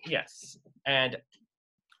 Yes. And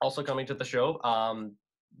also coming to the show,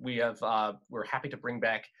 we're happy to bring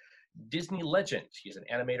back Disney Legend. He's an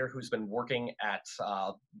animator who's been working at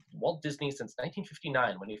Walt Disney since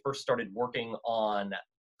 1959 when he first started working on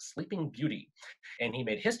Sleeping Beauty. And he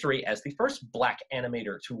made history as the first Black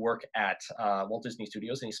animator to work at Walt Disney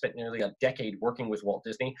Studios, and he spent nearly a decade working with Walt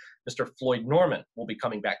Disney. Mr. Floyd Norman will be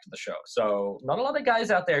coming back to the show. So not a lot of guys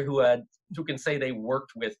out there who can say they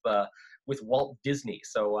worked with Walt Disney.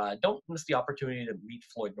 So don't miss the opportunity to meet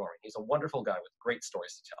Floyd Norman. He's a wonderful guy with great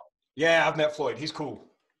stories to tell. Yeah, I've met Floyd. He's cool.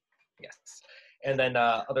 Yes. And then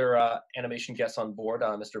other animation guests on board,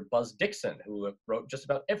 Mr. Buzz Dixon, who wrote just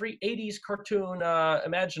about every 80s cartoon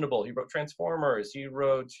imaginable. He wrote Transformers. He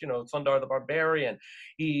wrote, Thundar the Barbarian.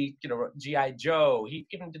 He, wrote G.I. Joe. He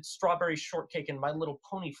even did Strawberry Shortcake and My Little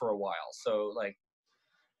Pony for a while. So, like...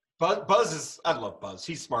 I love Buzz.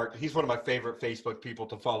 He's smart. He's one of my favorite Facebook people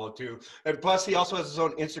to follow, too. And plus, he also has his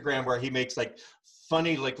own Instagram where he makes, like,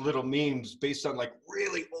 funny, like, little memes based on, like,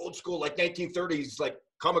 really old school, like, 1930s, like,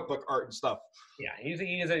 comic book art and stuff. Yeah,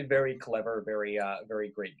 he is a very clever, very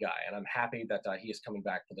great guy, and I'm happy that he is coming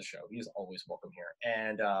back to the show. He's always welcome here.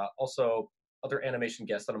 And also other animation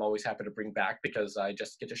guests that I'm always happy to bring back because I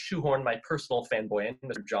just get to shoehorn my personal fanboy in,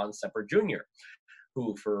 Mr. John Semper Jr.,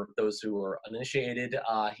 who, for those who are uninitiated,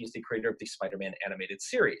 he's the creator of the Spider-Man animated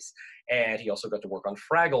series. And he also got to work on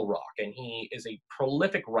Fraggle Rock, and he is a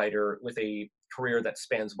prolific writer with a career that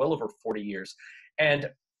spans well over 40 years.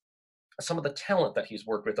 And some of the talent that he's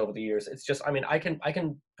worked with over the years, it's just, I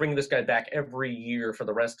can bring this guy back every year for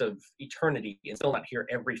the rest of eternity and still not hear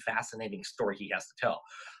every fascinating story he has to tell.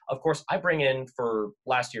 Of course, I bring in, for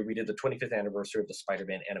last year, we did the 25th anniversary of the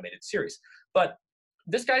Spider-Man animated series. But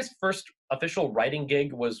this guy's first official writing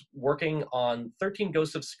gig was working on 13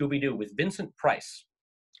 Ghosts of Scooby-Doo with Vincent Price.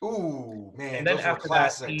 Ooh, man, and then those after were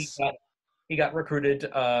classics. that, he got recruited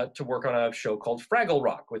to work on a show called Fraggle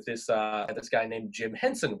Rock with this guy named Jim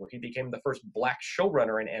Henson, where he became the first Black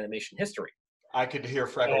showrunner in animation history. I could hear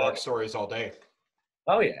Fraggle Rock stories all day.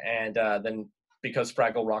 Oh yeah, and then because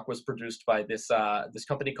Fraggle Rock was produced by this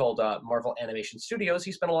company called Marvel Animation Studios,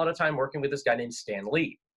 he spent a lot of time working with this guy named Stan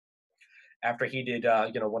Lee. After he did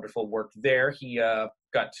wonderful work there, he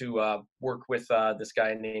got to work with this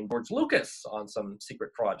guy named George Lucas on some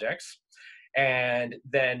secret projects, and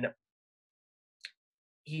then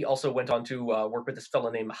he also went on to work with this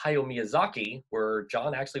fellow named Hayao Miyazaki, where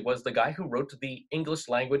John actually was the guy who wrote the English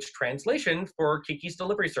language translation for Kiki's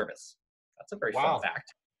Delivery Service. That's a very fun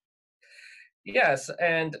fact. Yes,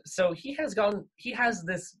 and so he has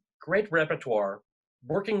this great repertoire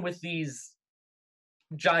working with these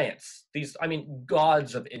giants,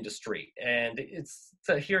 gods of industry, and it's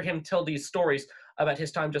to hear him tell these stories about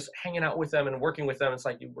his time just hanging out with them and working with them. It's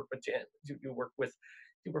like you work with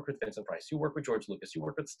Vincent Price, you work with George Lucas, you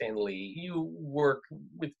work with Stan Lee, you work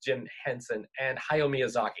with Jim Henson and Hayao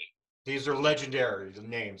Miyazaki. These are legendary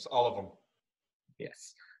names, all of them.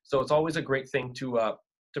 Yes. So it's always a great thing to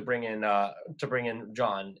bring in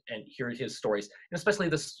John and hear his stories, and especially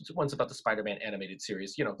the ones about the Spider-Man animated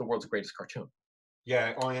series. You know, the world's greatest cartoon.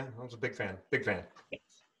 Yeah. Oh yeah. I was a big fan. Big fan.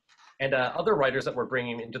 And other writers that we're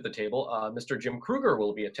bringing into the table, Mr. Jim Kruger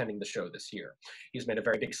will be attending the show this year. He's made a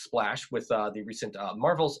very big splash with the recent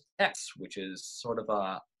Marvel's X, which is sort of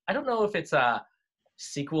I don't know if it's a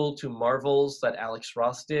sequel to Marvel's that Alex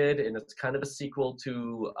Ross did, and it's kind of a sequel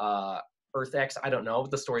to Earth X. I don't know.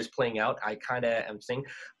 The story's playing out. I kind of am seeing.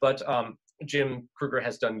 But Jim Kruger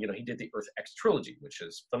has done, he did the Earth X trilogy, which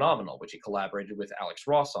is phenomenal, which he collaborated with Alex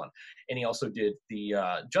Ross on. And he also did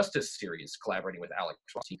the Justice series, collaborating with Alex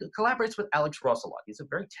Ross. He collaborates with Alex Ross a lot. He's a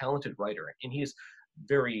very talented writer, and he's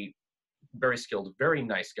very, very skilled, very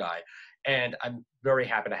nice guy. And I'm very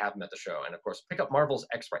happy to have him at the show. And of course, pick up Marvel's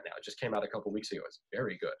X right now. It just came out a couple weeks ago. It's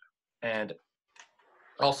very good. And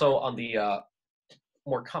also on the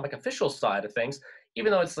more comic official side of things,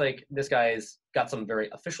 even though it's like this guy's got some very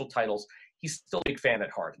official titles, he's still a big fan at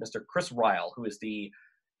heart. Mr. Chris Ryle, who is the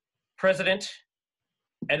president,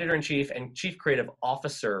 editor-in-chief, and chief creative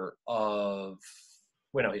officer of,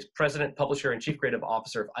 he's president, publisher, and chief creative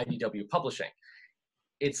officer of IDW Publishing.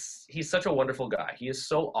 He's such a wonderful guy. He is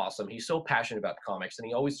so awesome. He's so passionate about comics, and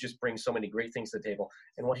he always just brings so many great things to the table.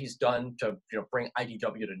 And what he's done to bring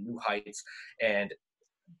IDW to new heights and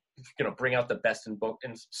bring out the best in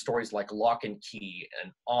stories like Lock and Key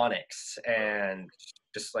and Onyx and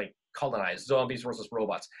just like Colonize, Zombies versus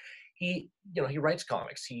Robots. He writes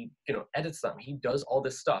comics, he edits them, he does all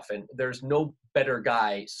this stuff, and there's no better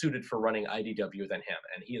guy suited for running IDW than him,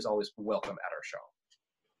 and he is always welcome at our show.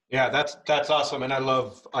 Yeah, that's awesome, and I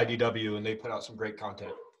love IDW, and they put out some great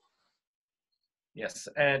content. Yes,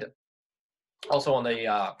 and also on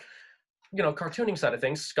the cartooning side of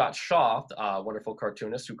things, Scott Shaw, wonderful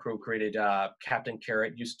cartoonist who created Captain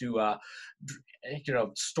Carrot, used to,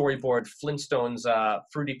 storyboard Flintstones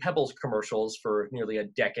Fruity Pebbles commercials for nearly a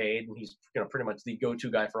decade, and he's pretty much the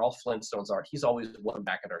go-to guy for all Flintstones art. He's always welcome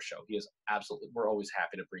back at our show. We're always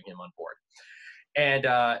happy to bring him on board. And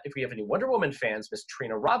if we have any Wonder Woman fans, Miss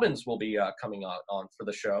Trina Robbins will be coming on for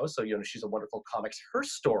the show. So, she's a wonderful comics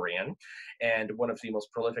historian and one of the most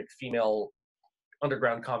prolific female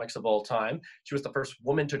underground comics of all time. She was the first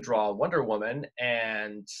woman to draw Wonder Woman,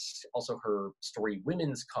 and also her story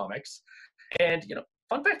Women's Comics. And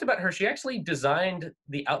fun fact about her, she actually designed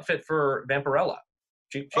the outfit for Vampirella.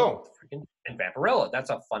 She freaking in Vampirella.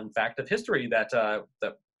 That's a fun fact of history that a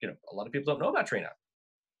lot of people don't know about Trina.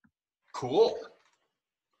 Cool.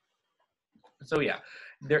 So yeah,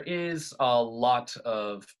 there is a lot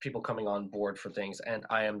of people coming on board for things, and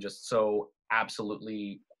I am just so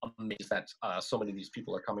absolutely amazed that so many of these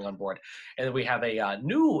people are coming on board. And we have a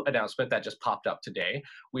new announcement that just popped up today.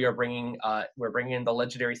 We're bringing in the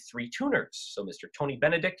legendary three tuners. So Mr. Tony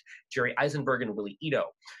Benedict, Jerry Eisenberg, and Willie Ito.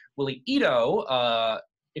 Willie Ito,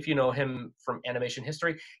 if you know him from animation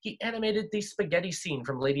history, he animated the spaghetti scene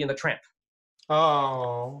from Lady and the Tramp.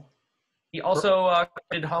 Oh. He also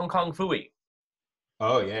did Hong Kong Phooey.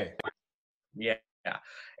 Oh, yay. Yeah.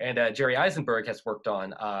 And Jerry Eisenberg has worked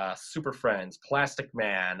on Super Friends, Plastic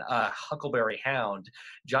Man, Huckleberry Hound,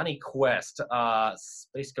 Johnny Quest,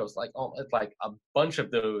 Space Ghost, like a bunch of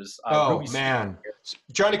those. Man.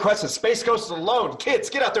 Johnny Quest and Space Ghost alone. Kids,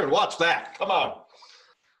 get out there and watch that. Come on.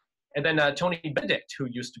 And then Tony Benedict, who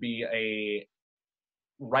used to be a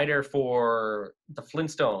writer for the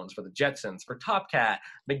Flintstones, for the Jetsons, for Top Cat,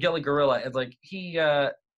 Miguel Gorilla, and he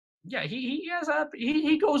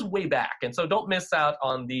goes way back, and so don't miss out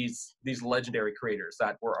on these legendary creators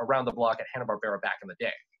that were around the block at Hanna-Barbera back in the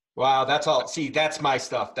day. Wow, that's all. See, that's my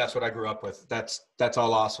stuff. That's what I grew up with. That's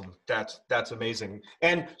all awesome. That's amazing.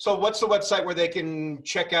 And so, what's the website where they can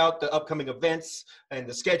check out the upcoming events and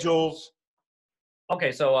the schedules?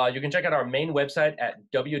 Okay, so you can check out our main website at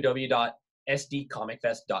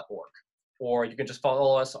www.sdcomicfest.org, or you can just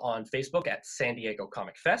follow us on Facebook at San Diego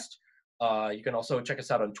Comic Fest. You can also check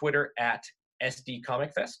us out on Twitter at SD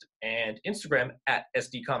Comic Fest and Instagram at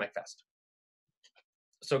SD Comic Fest.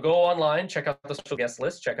 So go online, check out the special guest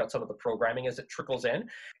list, check out some of the programming as it trickles in,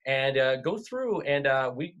 and go through. And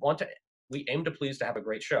we aim to please to have a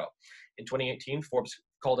great show. In 2018, Forbes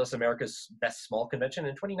called us America's best small convention.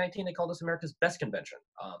 In 2019, they called us America's best convention.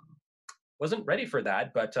 Wasn't ready for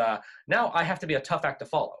that, but now I have to be a tough act to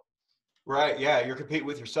follow. Right. Yeah, you're competing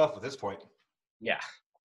with yourself at this point. Yeah.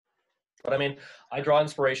 But I mean, I draw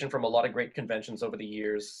inspiration from a lot of great conventions over the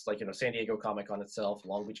years, like, San Diego Comic-Con itself,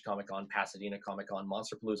 Long Beach Comic-Con, Pasadena Comic-Con,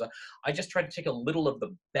 Monsterpalooza. I just try to take a little of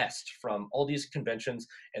the best from all these conventions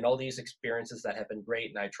and all these experiences that have been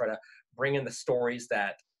great, and I try to bring in the stories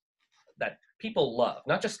that that people love,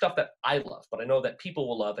 not just stuff that I love, but I know that people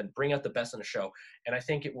will love and bring out the best in the show. And I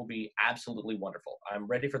think it will be absolutely wonderful. I'm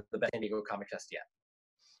ready for the best San Diego Comic Fest yet.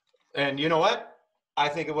 And you know what? I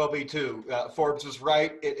think it will be too. Forbes is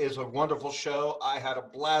right. It is a wonderful show. I had a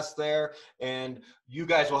blast there, and you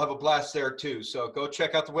guys will have a blast there too. So go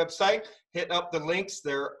check out the website, hit up the links.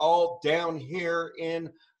 They're all down here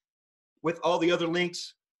with all the other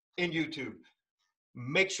links in YouTube.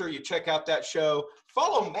 Make sure you check out that show.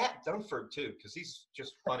 Follow Matt Dunford too, because he's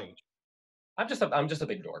just funny. I'm just a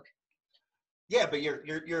big dork. Yeah, but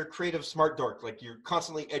you're a creative, smart dork. Like, you're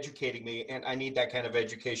constantly educating me, and I need that kind of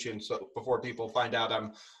education so before people find out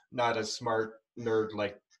I'm not a smart nerd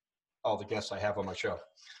like all the guests I have on my show.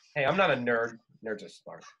 Hey, I'm not a nerd. Nerds are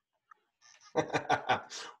smart.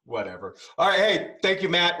 Whatever. All right. Hey, thank you,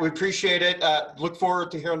 Matt. We appreciate it. Look forward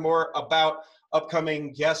to hearing more about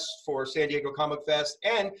upcoming guests for San Diego Comic Fest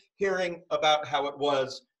and hearing about how it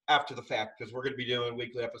was after the fact, because we're going to be doing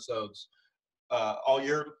weekly episodes all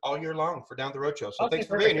year long for Down the Road Show. So Okay, thanks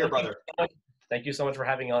for being here, brother. Thank you so much for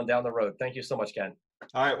having me on Down the Road. Thank you so much, Ken.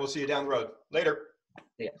 All right, we'll see you down the road. Later.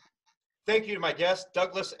 Yeah. Thank you to my guests,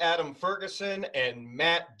 Douglas Adam Ferguson and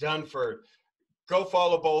Matt Dunford. Go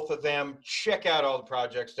follow both of them. Check out all the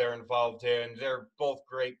projects they're involved in. They're both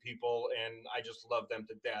great people, and I just love them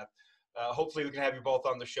to death. Hopefully we can have you both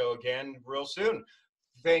on the show again real soon.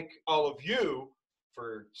 Thank all of you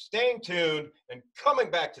for staying tuned and coming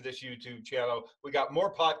back to this YouTube channel. We got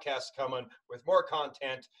more podcasts coming with more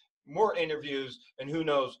content, more interviews, and who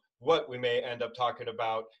knows what we may end up talking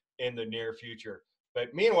about in the near future.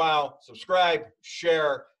 But meanwhile, subscribe,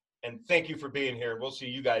 share, and thank you for being here. We'll see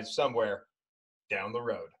you guys somewhere down the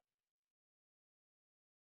road.